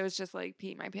 sorry, I was just like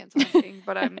peeing my pants laughing,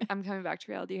 but I'm coming back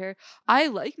to reality here. I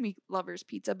like meat lovers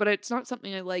pizza, but it's not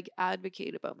something I like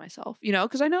advocate about myself,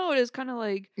 because I know it is kind of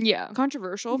like Yeah.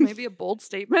 controversial, maybe a bold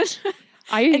statement.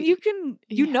 And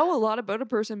you know a lot about a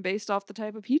person based off the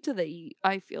type of pizza they eat.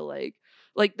 I feel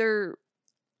like their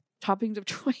toppings of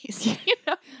choice.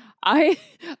 I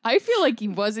feel like he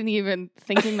wasn't even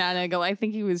thinking that angle. I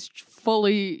think he was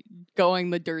fully going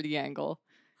the dirty angle.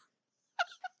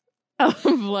 Of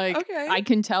like, Okay. I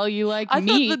can tell you like I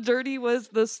meat. thought the dirty was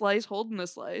the slice holding the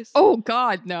slice. Oh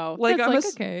God, no! like That's I'm like, a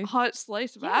okay. hot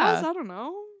slice of Yeah. ass. I don't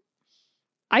know.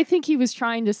 I think he was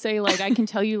trying to say like, I can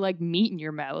tell you like meat in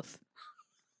your mouth.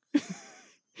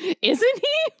 Isn't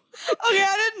he? Okay,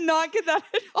 I did not get that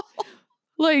at all.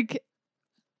 Like,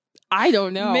 I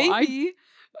don't know. Maybe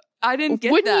I didn't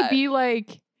get Wouldn't that. he be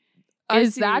like, I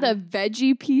is see that what a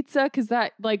veggie pizza? Because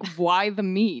that, like, why the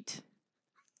meat?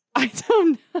 I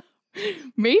don't know.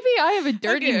 Maybe I have a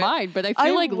dirty Okay. mind, but I I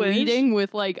feel like wish- leading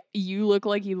with, like, you look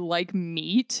like you like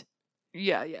meat.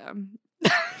 Yeah.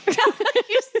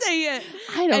 You say it.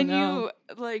 I don't and know.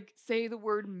 you like say the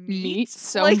word Meat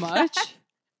so like much. that.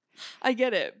 I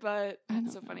get it, but I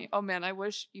it's so don't funny. know. Oh man, I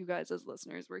wish you guys as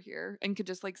listeners were here and could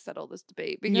just like settle this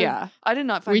debate because Yeah. I did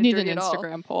not find We it need an dirty at all.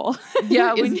 Instagram poll.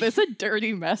 Yeah, Is this a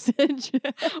dirty message?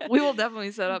 we will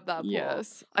definitely set up that poll.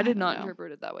 Yes. I did don't not know.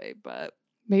 interpret it that way, but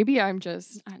Maybe I'm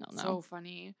just, I don't know. so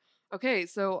funny. Okay,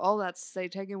 so all that to say,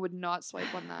 Tegan would not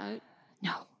swipe on that.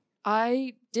 No.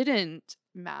 I didn't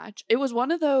match. It was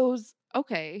one of those,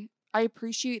 okay, I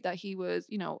appreciate that he was,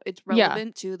 it's Yeah.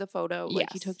 relevant to the photo.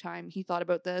 Like he Yes. took time, he thought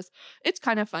about this. It's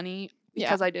kind of funny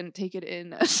because I didn't take it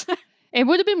in as It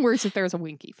would have been worse if there was a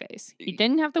winky face. He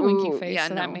didn't have the winky face, yeah,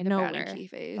 so that made it no better. winky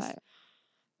face.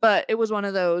 But But it was one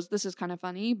of those, this is kind of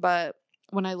funny, but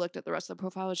when I looked at the rest of the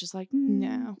profile, I was just like,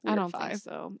 no, I weird don't think vibe.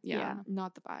 so. Yeah,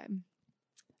 not the vibe.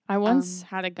 I once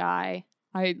had a guy,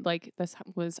 this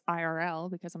was IRL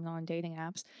because I'm not on dating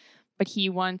apps, but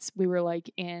we were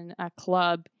like in a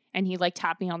club and he like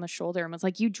tapped me on the shoulder and was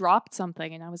like, you dropped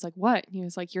something. And I was like, what? And he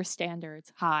was like, your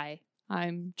standards. Hi,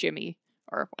 I'm Jimmy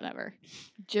or whatever.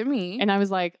 Jimmy? And I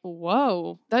was like,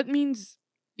 whoa. That means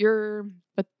you're...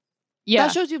 Yeah.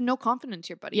 That shows you have no confidence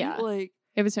here, buddy. Yeah. Like...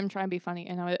 It was him trying to be funny.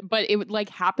 But it would like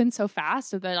happen so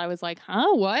fast that I was like,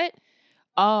 huh, what?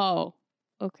 Oh,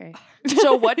 okay.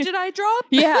 So what did I drop?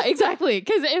 Yeah, exactly.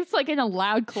 Because it's like in a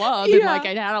loud club and like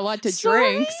I had a lot to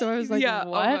drink. So I was like, what?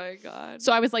 Oh my God.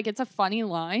 So I was like, it's a funny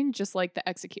line, just like the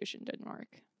execution didn't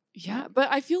work. Yeah, but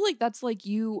I feel like that's like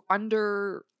you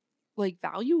under like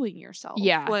valuing yourself.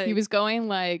 Yeah. Like, He was going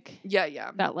like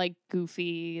that like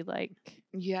goofy, like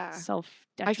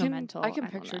self-detrimental. I can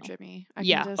picture Jimmy.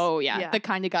 The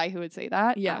kind of guy who would say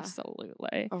that. Yeah.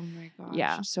 Absolutely. Oh my gosh.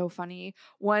 Yeah. So funny.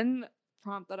 One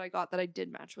prompt that I got that I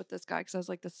did match with this guy because I was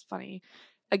like, this is funny.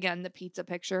 Again, the pizza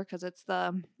picture because it's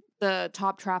the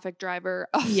top traffic driver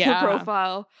of the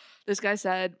profile. This guy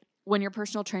said, when your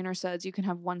personal trainer says you can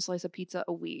have one slice of pizza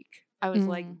a week. I was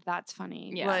like, that's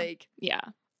funny. Yeah. Like,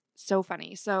 so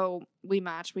funny. So we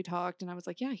matched, we talked, and I was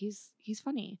like, yeah, he's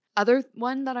funny. Other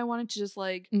one that I wanted to just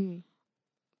like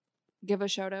give a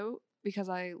shout out because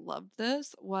I loved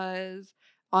this was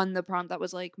on the prompt that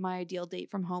was like, my ideal date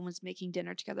from home was making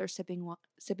dinner together, sipping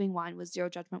wine with zero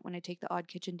judgment when I take the odd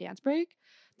kitchen dance break.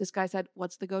 This guy said,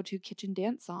 what's the go-to kitchen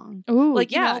dance song? Ooh,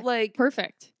 like, like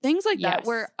perfect. Things like that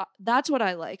where that's what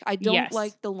I like. I don't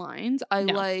like the lines. I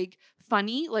like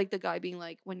funny, like the guy being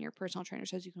like, when your personal trainer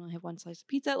says you can only have one slice of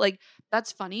pizza, like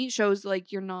that's funny. Shows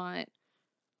like you're not,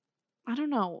 I don't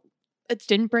know. It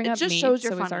just meat, shows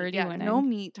you're so funny. already winning. No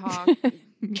meat talk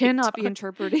cannot be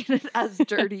interpreted as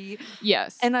dirty.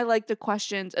 Yes. And I like the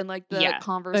questions and like the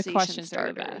conversation the questions starters.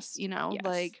 are the best.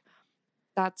 Like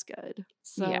that's good.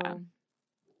 So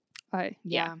all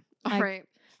right.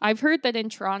 I've heard that in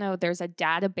Toronto there's a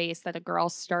database that a girl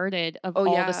started of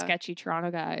all the sketchy Toronto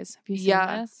guys. Have you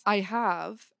seen this? I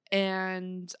have,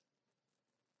 and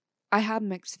I have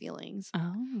mixed feelings.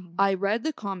 Oh. I read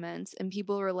the comments and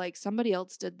people were like, somebody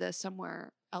else did this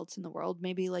somewhere else in the world,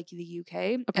 maybe like the UK,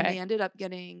 and they ended up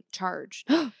getting charged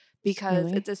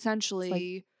because it's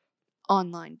essentially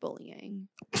online bullying.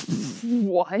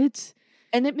 What?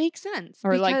 And it makes sense.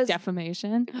 Or like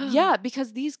defamation? Yeah,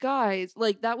 because these guys,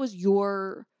 like that was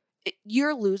you're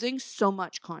losing so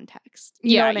much context.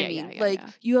 You know what I mean?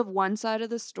 You have one side of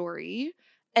the story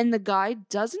and the guy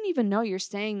doesn't even know you're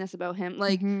saying this about him.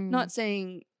 Like, not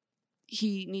saying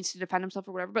he needs to defend himself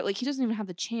or whatever, but like he doesn't even have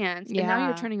the chance. And now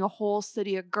you're turning a whole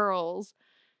city of girls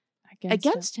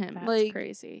against him. That's like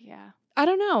crazy. Yeah. I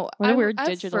don't know. What a weird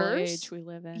digital age we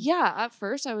live in. Yeah. At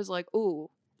first I was like, oh,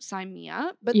 sign me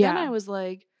up. But then I was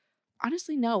like,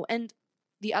 honestly, no. And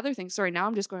the other thing, sorry, now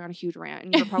I'm just going on a huge rant.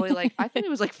 And you're probably like, I thought it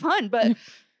was like fun, but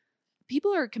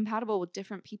people are compatible with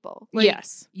different people. Like,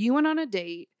 you went on a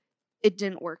date. It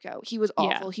didn't work out. He was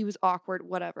awful. He was awkward,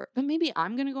 whatever. But maybe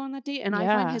I'm going to go on that date and I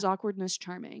find his awkwardness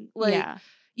charming. Like,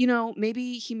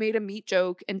 maybe he made a meat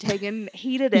joke and Tegan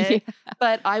hated it.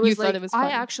 But I was like, I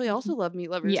actually also love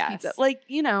Meat Lovers Pizza. Like,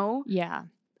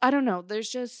 I don't know. There's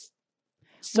just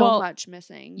so much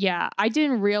missing. Yeah. I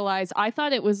didn't realize. I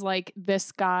thought it was like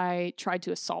this guy tried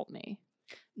to assault me.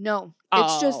 No.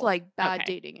 It's just like bad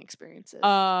dating experiences.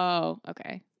 Oh,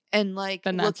 okay. And like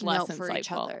then that's looking less out for insightful.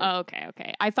 each other. Oh,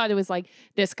 okay. I thought it was like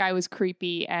this guy was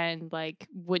creepy and like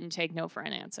wouldn't take no for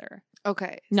an answer.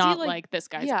 Okay. Not like this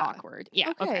guy's awkward.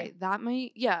 Yeah. Okay. That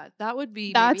might, that would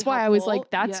be. That's why helpful. I was like,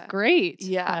 that's great.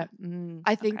 Yeah. But,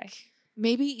 I think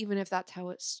maybe even if that's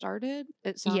how it started,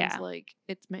 it sounds like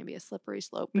it's maybe a slippery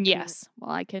slope. Yes.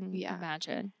 Well, I can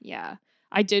imagine. Yeah.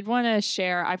 I did want to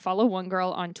share, I follow one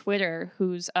girl on Twitter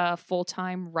who's a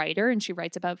full-time writer, and she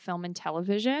writes about film and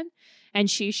television. And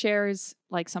she shares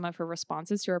like some of her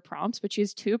responses to her prompts, but she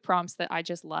has 2 prompts that I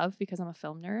just love because I'm a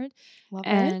film nerd. Love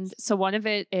And it. so one of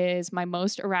it is, my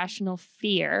most irrational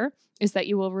fear is that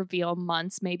you will reveal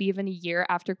months, maybe even a year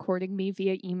after courting me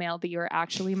via email, that you're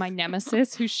actually my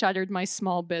nemesis who shuttered my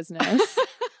small business.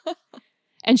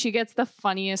 And she gets the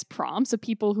funniest prompts of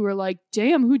people who are like,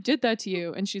 damn, who did that to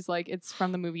you? And she's like, it's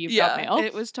from the movie You've Got Mail.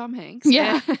 It was Tom Hanks.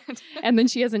 Yeah. And then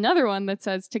she has another one that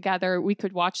says, together we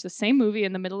could watch the same movie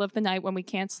in the middle of the night when we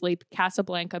can't sleep,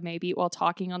 Casablanca maybe, while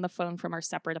talking on the phone from our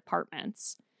separate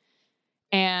apartments.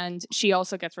 And she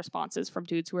also gets responses from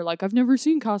dudes who are like, I've never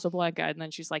seen Casablanca. And then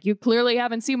she's like, you clearly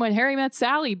haven't seen When Harry Met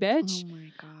Sally, bitch. Oh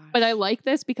my gosh. But I like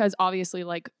this because obviously,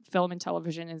 like, film and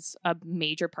television is a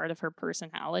major part of her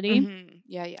personality. Mm-hmm.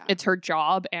 Yeah. It's her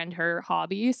job and her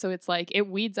hobby. So it's like, it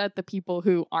weeds out the people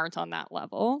who aren't on that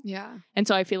level. Yeah. And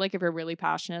so I feel like if you're really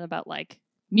passionate about like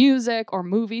music or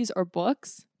movies or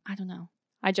books, I don't know.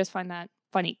 I just find that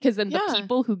funny because then the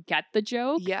people who get the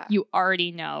joke, you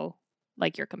already know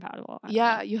like you're compatible.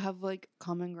 Yeah. You have like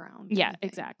common ground. Yeah,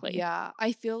 exactly. Yeah.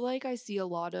 I feel like I see a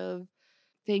lot of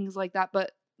things like that,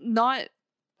 but not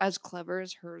as clever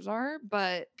as hers are,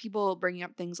 but people bringing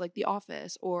up things like The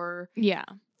Office or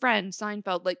Friends,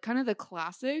 Seinfeld, like kind of the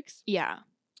classics. Yeah.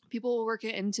 People will work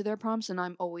it into their prompts, and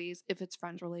I'm always, if it's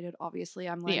Friends related, obviously,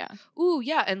 I'm like, ooh,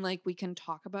 yeah, and like we can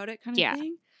talk about it kind of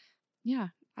thing. Yeah.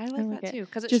 I like that too,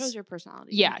 because it shows your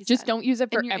personality. Yeah, just don't use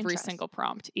it for every single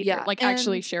prompt either. Yeah, like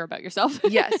actually share about yourself.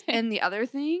 Yes, and the other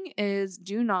thing is,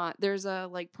 there's a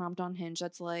like prompt on Hinge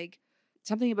that's like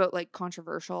something about like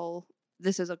controversial.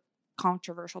 This is a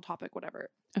controversial topic, whatever.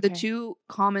 Okay. The 2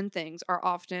 common things are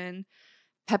often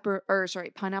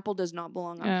pineapple does not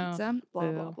belong on pizza,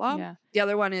 blah, blah, blah. Yeah. The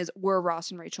other one is, were Ross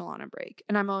and Rachel on a break?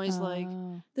 And I'm always like,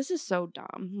 this is so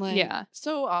dumb. Like,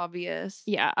 so obvious.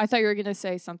 Yeah. I thought you were going to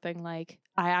say something like,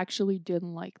 I actually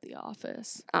didn't like The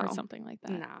Office or something like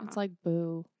that. No. It's like,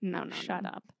 boo. No. Shut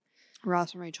up.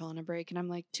 Ross and Rachel on a break. And I'm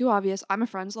like, too obvious. I'm a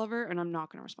Friends lover and I'm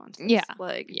not going to respond to this. Yeah.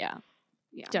 Like, yeah.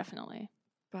 Definitely.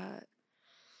 But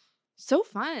so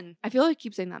fun. I feel like I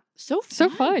keep saying that. So fun.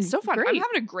 Great. I'm having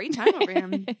a great time over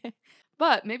here.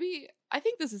 But maybe, I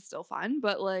think this is still fun,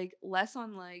 but like less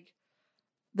on like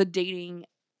the dating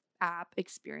app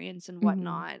experience and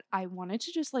whatnot. I wanted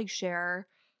to just like share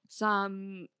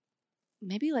some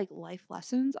maybe like life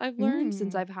lessons I've learned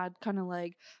since I've had kind of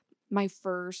like my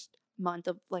first month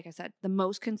of, like I said, the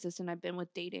most consistent I've been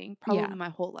with dating probably my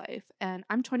whole life. And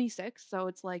I'm 26, so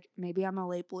it's like maybe I'm a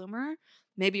late bloomer.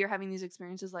 Maybe you're having these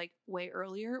experiences like way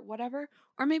earlier, whatever.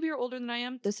 Or maybe you're older than I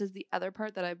am. This is the other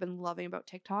part that I've been loving about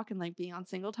TikTok and like being on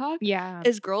Single Talk. Yeah.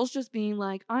 Is girls just being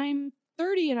like, I'm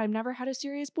 30 and I've never had a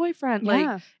serious boyfriend. Yeah.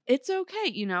 Like, it's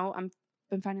okay. You know, I've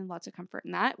been finding lots of comfort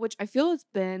in that, which I feel has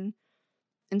been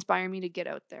inspiring me to get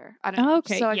out there. I don't know.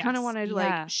 Okay. So I kind of wanted to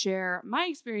like share my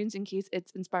experience in case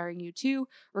it's inspiring you too,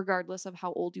 regardless of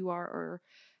how old you are or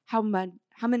how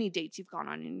many dates you've gone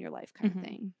on in your life kind of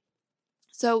thing.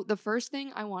 So the first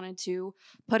thing I wanted to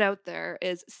put out there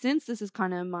is, since this is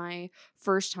kind of my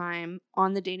first time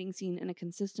on the dating scene in a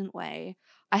consistent way,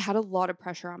 I had a lot of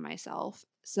pressure on myself.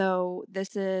 So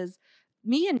this is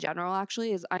me in general,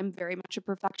 actually, is I'm very much a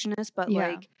perfectionist, but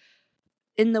like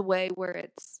in the way where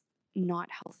it's not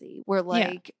healthy. Where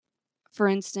like, for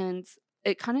instance,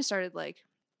 it kind of started like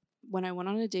when I went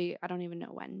on a date, I don't even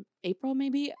know when, April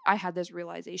maybe, I had this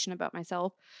realization about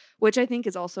myself, which I think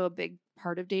is also a big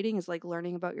part of dating, is like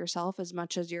learning about yourself as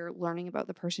much as you're learning about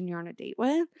the person you're on a date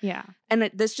with. Yeah.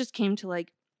 And this just came to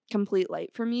like complete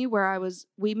light for me, where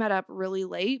we met up really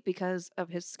late because of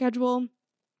his schedule.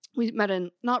 We met in,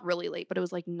 not really late, but it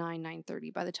was like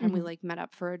 9:30 by the time we like met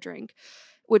up for a drink,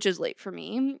 which is late for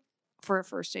me for a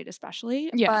first date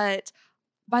especially. Yeah. But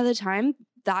by the time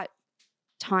that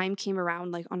time came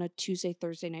around, like on a Tuesday,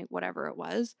 Thursday night, whatever it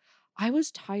was, I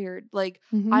was tired. Like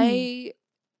I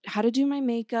had to do my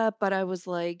makeup, but I was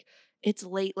like, it's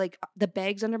late. Like the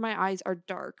bags under my eyes are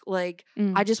dark. Like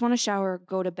I just want to shower,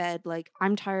 go to bed. Like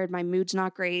I'm tired. My mood's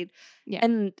not great. Yeah.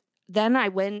 And then I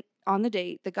went on the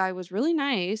date. The guy was really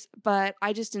nice, but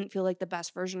I just didn't feel like the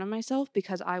best version of myself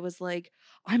because I was like,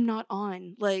 I'm not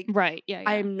on. Like, right. Yeah.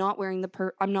 I'm not wearing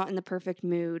I'm not in the perfect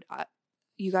mood.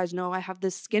 You guys know I have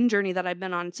this skin journey that I've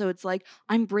been on. So it's like,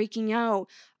 I'm breaking out.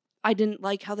 I didn't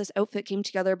like how this outfit came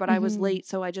together, but I was late.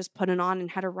 So I just put it on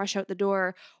and had to rush out the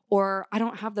door. Or I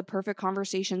don't have the perfect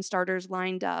conversation starters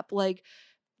lined up. Like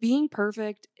being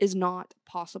perfect is not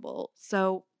possible.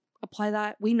 So apply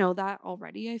that. We know that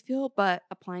already, I feel, but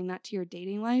applying that to your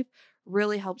dating life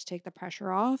really helps take the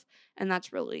pressure off. And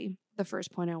that's really the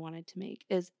first point I wanted to make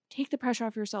is take the pressure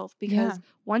off yourself, Yeah. because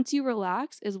once you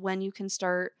relax is when you can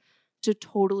start to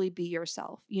totally be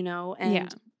yourself, you know? Yeah.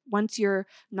 And once you're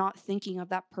not thinking of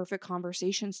that perfect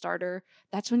conversation starter,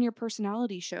 that's when your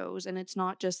personality shows, and it's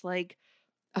not just like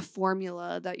a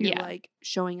formula that you're Yeah. like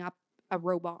showing up a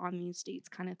robot on these dates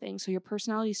kind of thing. So your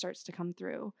personality starts to come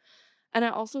through. And I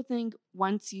also think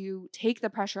once you take the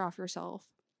pressure off yourself,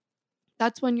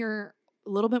 that's when you're a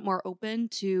little bit more open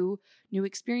to new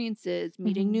experiences,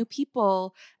 meeting Mhm. new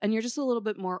people, and you're just a little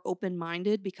bit more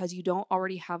open-minded because you don't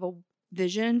already have a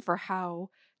vision for how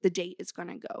the date is going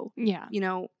to go. Yeah. You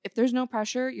know, if there's no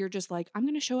pressure, you're just like, I'm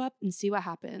going to show up and see what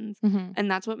happens. Mhm. And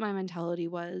that's what my mentality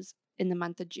was in the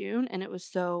month of June. And it was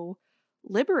so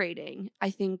liberating. I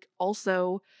think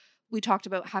also we talked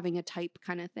about having a type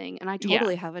kind of thing. And I Yeah.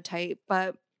 totally have a type,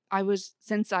 but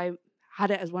since I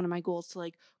had it as one of my goals to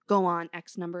like go on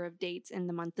X number of dates in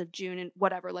the month of June and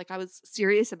whatever, like I was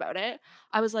serious about it.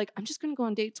 I was like, I'm just going to go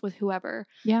on dates with whoever.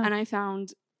 Yeah. And I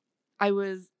found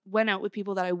went out with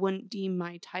people that I wouldn't deem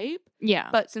my type. Yeah.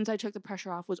 But since I took the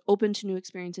pressure off, was open to new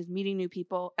experiences, meeting new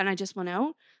people, and I just went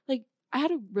out, like I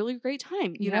had a really great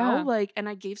time, you know? Yeah. Like, and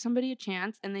I gave somebody a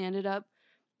chance and they ended up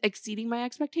exceeding my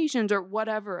expectations or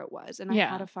whatever it was. And I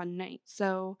had Yeah. a fun night.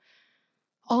 So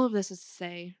all of this is to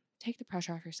say, take the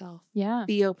pressure off yourself. Yeah.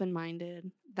 Be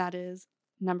open-minded. That is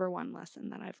number one lesson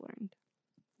that I've learned.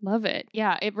 Love it.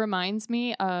 Yeah. It reminds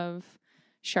me of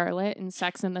Charlotte in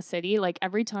Sex and the City. Like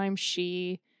every time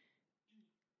she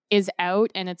is out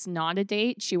and it's not a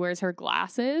date, she wears her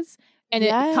glasses. And it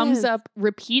comes Yes. up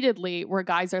repeatedly where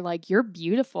guys are like, "You're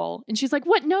beautiful." And she's like,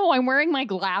 "What? No, I'm wearing my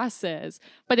glasses."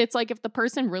 But it's like if the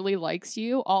person really likes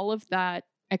you, all of that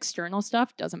external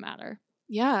stuff doesn't matter.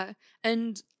 Yeah.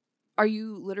 And are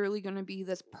you literally going to be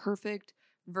this perfect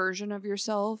version of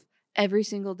yourself every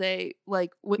single day,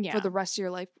 like for Yeah. the rest of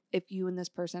your life if you and this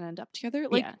person end up together?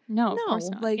 Like, Yeah. No, of course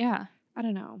not. like, Yeah. I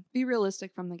don't know. Be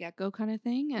realistic from the get-go kind of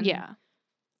thing. And Yeah.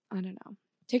 I don't know.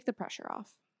 Take the pressure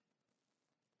off.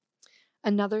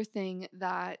 Another thing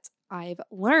that I've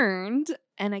learned,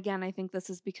 and again, I think this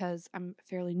is because I'm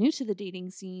fairly new to the dating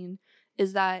scene,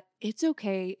 is that it's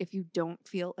okay if you don't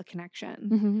feel a connection.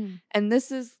 Mhm. And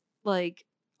this is like,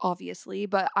 obviously,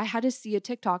 but I had to see a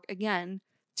TikTok again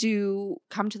to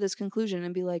come to this conclusion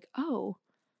and be like, oh,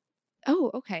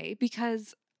 okay.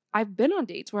 Because I've been on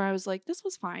dates where I was like, this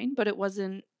was fine, but it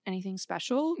wasn't anything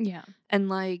special. Yeah. And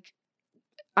like,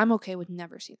 I'm okay with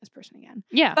never seeing this person again.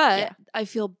 Yeah. But yeah. I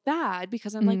feel bad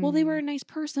because I'm like, well, they were a Mm. nice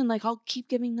person. Like, I'll keep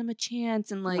giving them a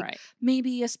chance and like Right.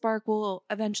 maybe a spark will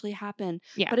eventually happen.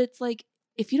 Yeah. But it's like,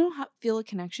 if you don't feel a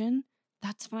connection,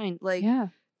 that's fine. Like, Yeah.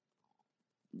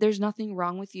 there's nothing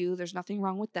wrong with you. There's nothing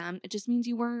wrong with them. It just means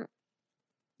you weren't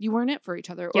it for each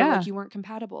other, or Yeah. like you weren't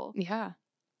compatible. Yeah.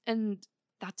 And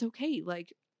that's okay.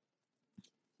 Like,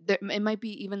 it might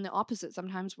be even the opposite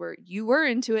sometimes where you were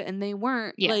into it and they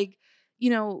weren't. Yeah. Like, you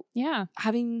know, Yeah.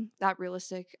 having that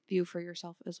realistic view for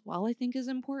yourself as well, I think is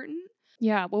important.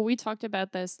 Yeah. Well, we talked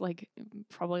about this like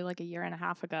probably like a year and a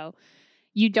half ago.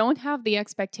 You don't have the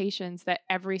expectations that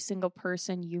every single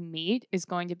person you meet is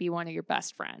going to be one of your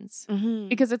best friends Mm-hmm.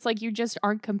 because it's like you just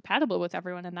aren't compatible with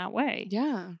everyone in that way.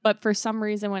 Yeah. But for some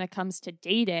reason, when it comes to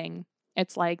dating,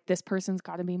 it's like this person's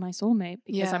got to be my soulmate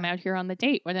because I'm Yeah. out here on the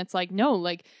date. When it's like, no,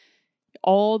 like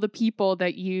all the people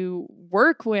that you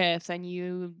work with and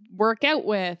you work out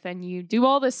with and you do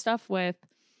all this stuff with,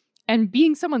 and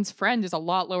being someone's friend is a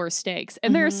lot lower stakes.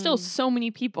 And there are still Mhm. so many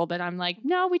people that I'm like,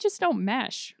 no, we just don't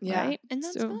mesh. Yeah. Right. And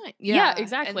that's So- fine. Yeah,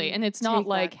 exactly. And it's not take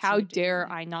like, that to how your dare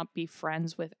dating. I not be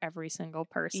friends with every single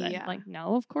person? Yeah. Like,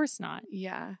 no, of course not.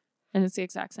 Yeah. And it's the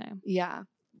exact same. Yeah.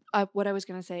 What I was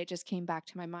going to say, it just came back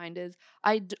to my mind is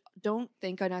don't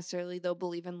think I necessarily, though,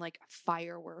 believe in like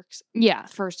fireworks Yeah.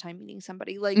 first time meeting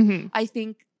somebody. Like, Mhm. I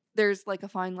think there's like a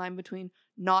fine line between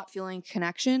not feeling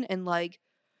connection and like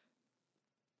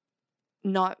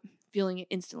not feeling it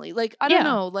instantly. Like, I don't Yeah.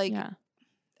 know. Like, Yeah.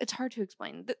 it's hard to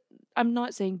explain. I'm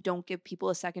not saying don't give people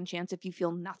a second chance if you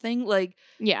feel nothing. Like,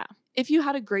 Yeah. if you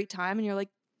had a great time and you're like,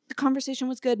 the conversation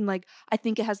was good and like I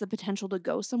think it has the potential to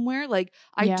go somewhere, like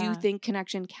I do Yeah. think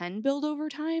connection can build over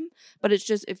time, but it's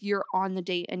just if you're on the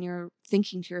date and you're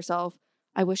thinking to yourself,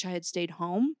 I wish I had stayed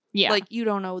home, Yeah. like you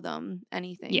don't owe them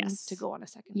anything Yes. to go on a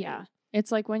second Yeah. date.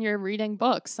 It's like when you're reading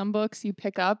books. Some books you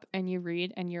pick up and you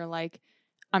read and you're like,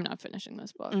 I'm not finishing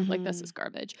this book. Like, this Mhm. is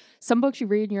garbage. Some books you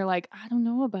read and you're like, I don't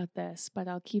know about this, but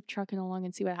I'll keep trucking along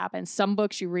and see what happens. Some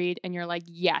books you read and you're like,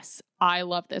 yes, I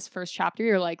love this first chapter.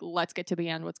 You're like, let's get to the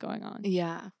end. What's going on?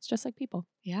 Yeah. It's just like people.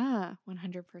 Yeah,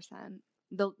 100%.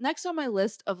 The next on my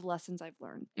list of lessons I've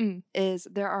learned Mm. is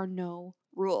there are no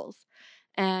rules.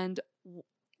 And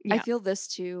I Yeah. feel this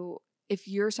too. If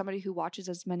you're somebody who watches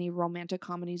as many romantic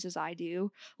comedies as I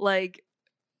do, like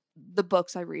the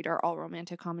books I read are all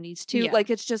romantic comedies too. Yeah. Like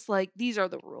it's just like these are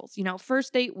the rules. You know,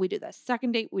 first date we do this,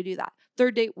 second date we do that,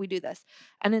 third date we do this.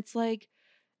 And it's like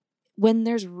when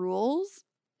there's rules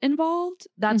involved,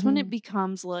 that's when it Mhm.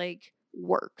 becomes like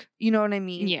work. You know what I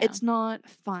mean? Yeah. It's not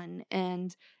fun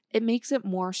and it makes it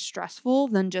more stressful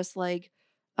than just like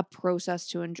a process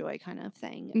to enjoy kind of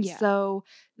thing. Yeah. So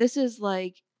this is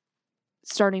like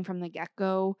starting from the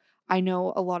get-go. I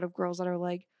know a lot of girls that are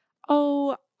like,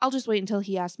 "Oh, I'll just wait until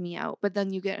he asks me out." But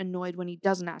then you get annoyed when he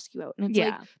doesn't ask you out. And it's like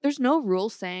Yeah. there's no rule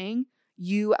saying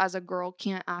you as a girl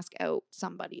can't ask out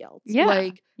somebody else. Yeah.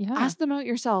 Like Yeah. ask them out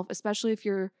yourself, especially if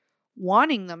you're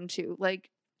wanting them to. Like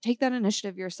take that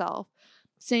initiative yourself.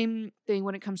 Same thing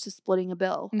when it comes to splitting a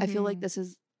bill. I feel like Mhm. this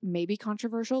is maybe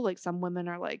controversial. Like some women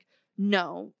are like,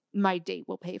 "No, my date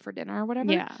will pay for dinner or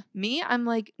whatever." Yeah. Me, I'm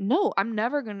like, no, I'm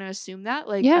never going to assume that.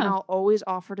 Like, and Yeah. I'll always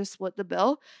offer to split the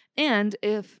bill. And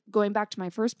if going back to my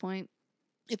first point,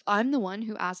 if I'm the one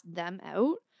who asked them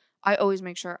out, I always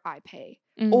make sure I pay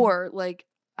Mm. or like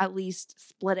at least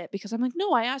split it because I'm like,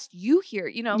 no, I asked you here,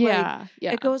 you know, like Yeah.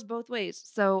 Yeah. it goes both ways.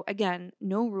 So again,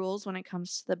 no rules when it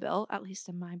comes to the bill, at least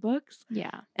in my books.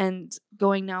 Yeah. And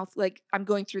going now, like I'm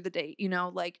going through the date, you know,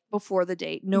 like before the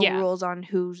date, no Yeah. rules on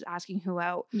who's asking who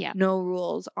out, Yeah. no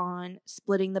rules on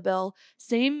splitting the bill.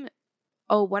 Same.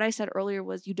 Oh, what I said earlier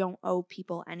was you don't owe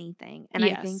people anything. And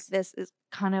I think Yes. this is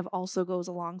kind of also goes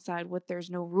alongside with there's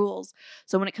no rules.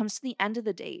 So when it comes to the end of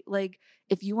the date, like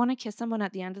if you want to kiss someone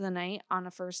at the end of the night on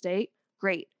a first date,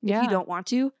 great. If you Yeah. don't want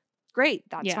to, great.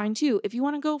 That's Yeah. fine too. If you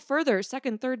want to go further,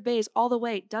 second, third base, all the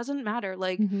way, doesn't matter.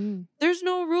 Like Mhm. there's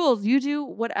no rules. You do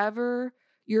whatever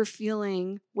you're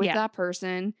feeling with Yeah. that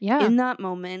person Yeah. in that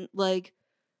moment. Like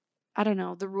I don't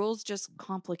know, the rules just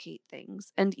complicate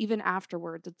things. And even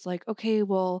afterwards, it's like, okay,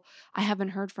 well, I haven't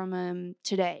heard from him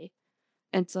today.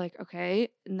 And it's like, okay.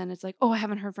 And then it's like, oh, I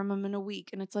haven't heard from him in a week.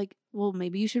 And it's like, well,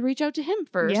 maybe you should reach out to him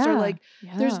first. Or Yeah. like,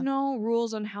 there's Yeah. no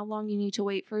rules on how long you need to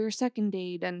wait for your second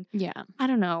date. And Yeah. I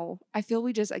don't know. I feel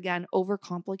we just, again,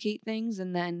 overcomplicate things.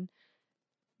 And then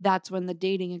that's when the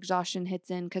dating exhaustion hits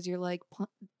in because you're like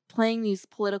playing these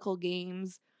political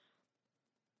games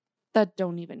that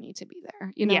don't even need to be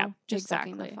there, you Yeah. know, just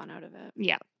sucking the Exactly. fun out of it.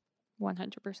 Yeah.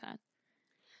 100%.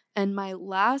 And my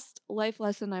last life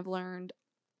lesson I've learned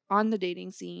on the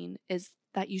dating scene is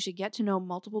that you should get to know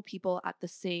multiple people at the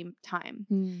same time.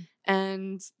 Mm.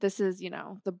 And this is, you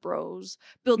know, the bros.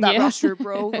 Build that Yeah. roster,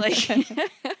 bro. Like,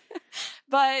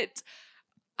 but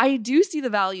I do see the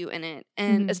value in it.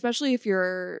 And Mhm. especially if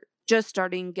you're just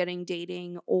starting getting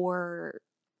dating or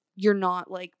you're not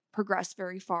like progressed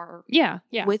very far Yeah.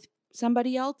 Yeah. with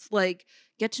somebody else, like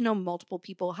get to know multiple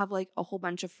people, have like a whole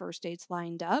bunch of first dates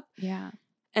lined up. Yeah.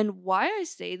 And why I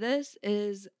say this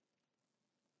is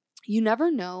you never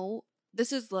know.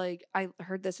 This is like, I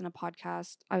heard this in a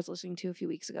podcast I was listening to a few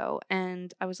weeks ago,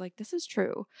 and I was like, this is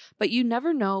true. But you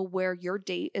never know where your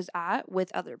date is at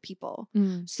with other people.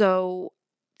 Mm. So,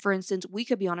 for instance, we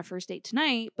could be on a first date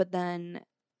tonight, but then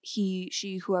he,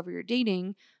 she, whoever you're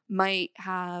dating might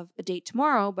have a date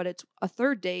tomorrow, but it's a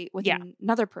third date with Yeah.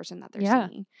 another person that they're Yeah.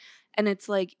 seeing. And it's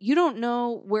like, you don't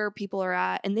know where people are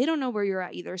at, and they don't know where you're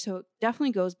at either. So it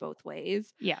definitely goes both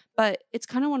ways. Yeah. But it's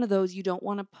kind of one of those you don't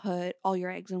want to put all your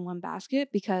eggs in one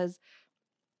basket because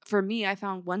for me, I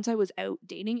found once I was out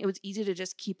dating, it was easy to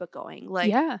just keep it going. Like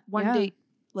Yeah. one Yeah. date,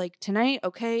 like tonight,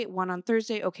 okay, one on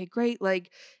Thursday, okay, great.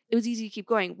 Like it was easy to keep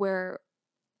going. Where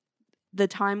the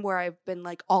time where I've been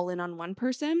like all in on one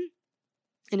person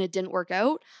and it didn't work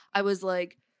out, I was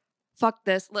like, fuck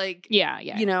this. Like, Yeah.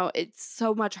 Yeah. you know, it's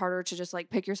so much harder to just like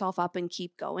pick yourself up and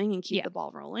keep going and keep Yeah. the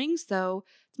ball rolling. So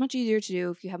it's much easier to do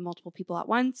if you have multiple people at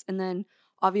once. And then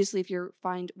obviously if you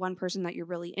find one person that you're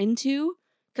really into,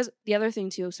 because the other thing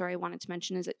too, sorry, I wanted to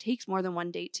mention is it takes more than one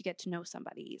date to get to know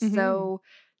somebody. Mhm. So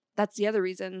that's the other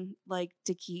reason, like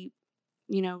to keep,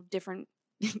 you know, different,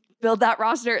 build that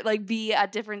roster, like be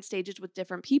at different stages with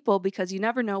different people because you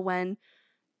never know when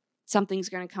something's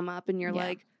going to come up and you're Yeah.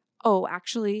 like, oh,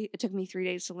 actually, it took me 3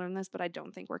 days to learn this, but I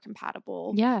don't think we're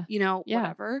compatible. Yeah. You know, Yeah.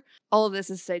 whatever. All of this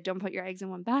is to say, don't put your eggs in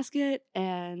one basket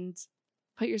and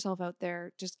put yourself out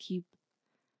there. Just keep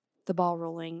the ball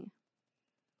rolling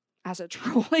as it's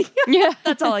rolling. Yeah.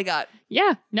 That's all I got.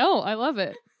 Yeah. No, I love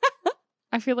it.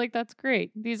 I feel like that's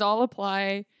great. These all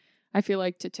apply, I feel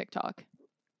like, to TikTok.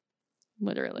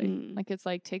 Literally. Mm. Like it's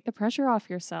like, take the pressure off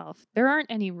yourself. There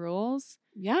aren't any rules.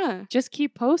 Yeah. Just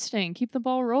keep posting. Keep the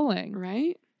ball rolling.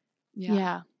 Right?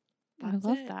 Yeah. I That's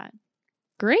love it. that.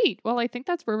 Great. Well, I think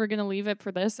that's where we're going to leave it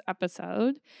for this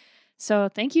episode. So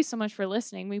thank you so much for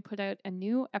listening. We put out a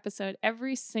new episode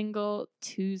every single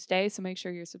Tuesday. So make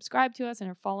sure you're subscribed to us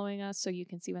and are following us so you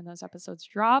can see when those episodes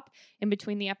drop. In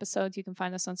between the episodes, you can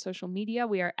find us on social media.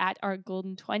 We are at Our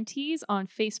Golden 20s on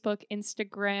Facebook,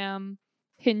 Instagram,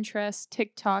 Pinterest,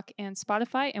 TikTok, and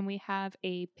Spotify. And we have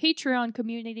a Patreon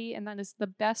community, and that is the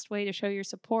best way to show your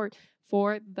support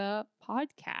for the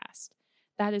podcast.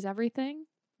 That is everything.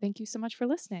 Thank you so much for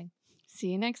listening. See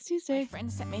you next Tuesday. My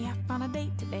friend set me up on a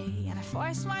date today, and I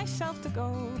forced myself to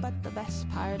go. But the best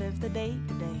part of the date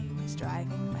today was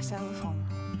driving myself home.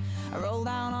 I rolled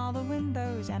down all the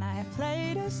windows and I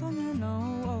played a song I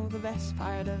know. Oh, the best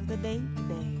part of the date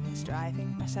today was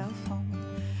driving myself home.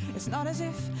 It's not as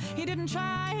if he didn't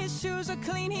try, his shoes are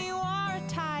clean, he wore a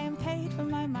tie and paid for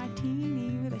my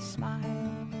martini with a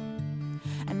smile.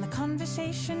 And the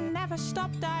conversation never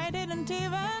stopped, I didn't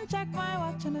even check my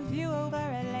watch, and the view over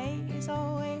LA is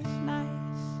always nice.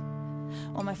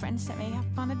 Well, my friend set me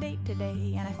up on a date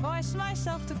today, and I forced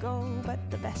myself to go. But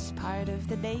the best part of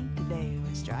the date today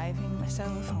was driving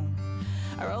myself home.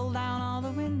 I rolled down all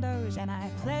the windows and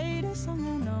I played a song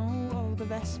I know. Oh, the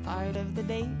best part of the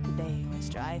date today was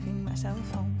driving myself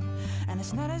home. And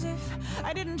it's not as if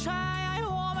I didn't try, I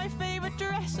wore my favorite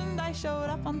dress and I showed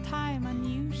up on time,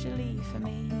 unusually for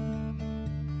me.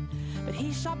 But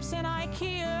he shops in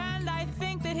IKEA, and I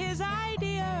think that his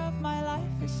idea of my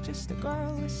life is just a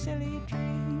girl with silly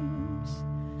dreams.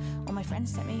 Well, my friend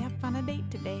set me up on a date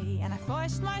today, and I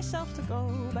forced myself to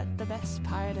go. But the best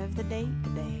part of the date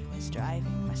today was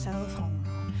driving myself home.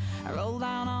 I rolled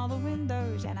down all the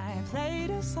windows and I played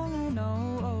a song I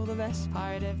know. Oh, the best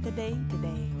part of the date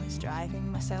today was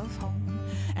driving myself home.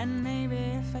 And maybe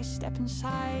if I step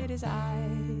inside his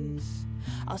eyes,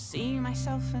 I'll see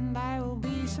myself and I will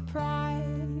be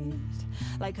surprised.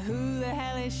 Like, who the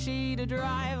hell is she to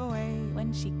drive away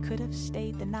when she could have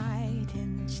stayed the night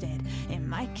instead in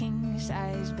my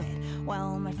king-size bed?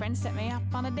 Well, my friend set me up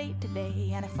on a date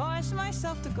today, and I forced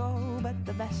myself to go. But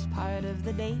the best part of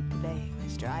the date today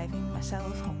was driving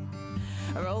myself home.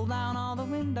 I rolled down all the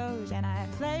windows and I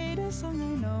played a song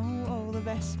I know. Oh, the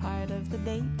best part of the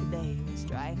date today was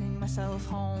driving myself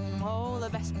home. Oh, the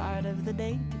best part of the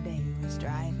date today was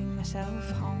driving myself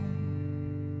home.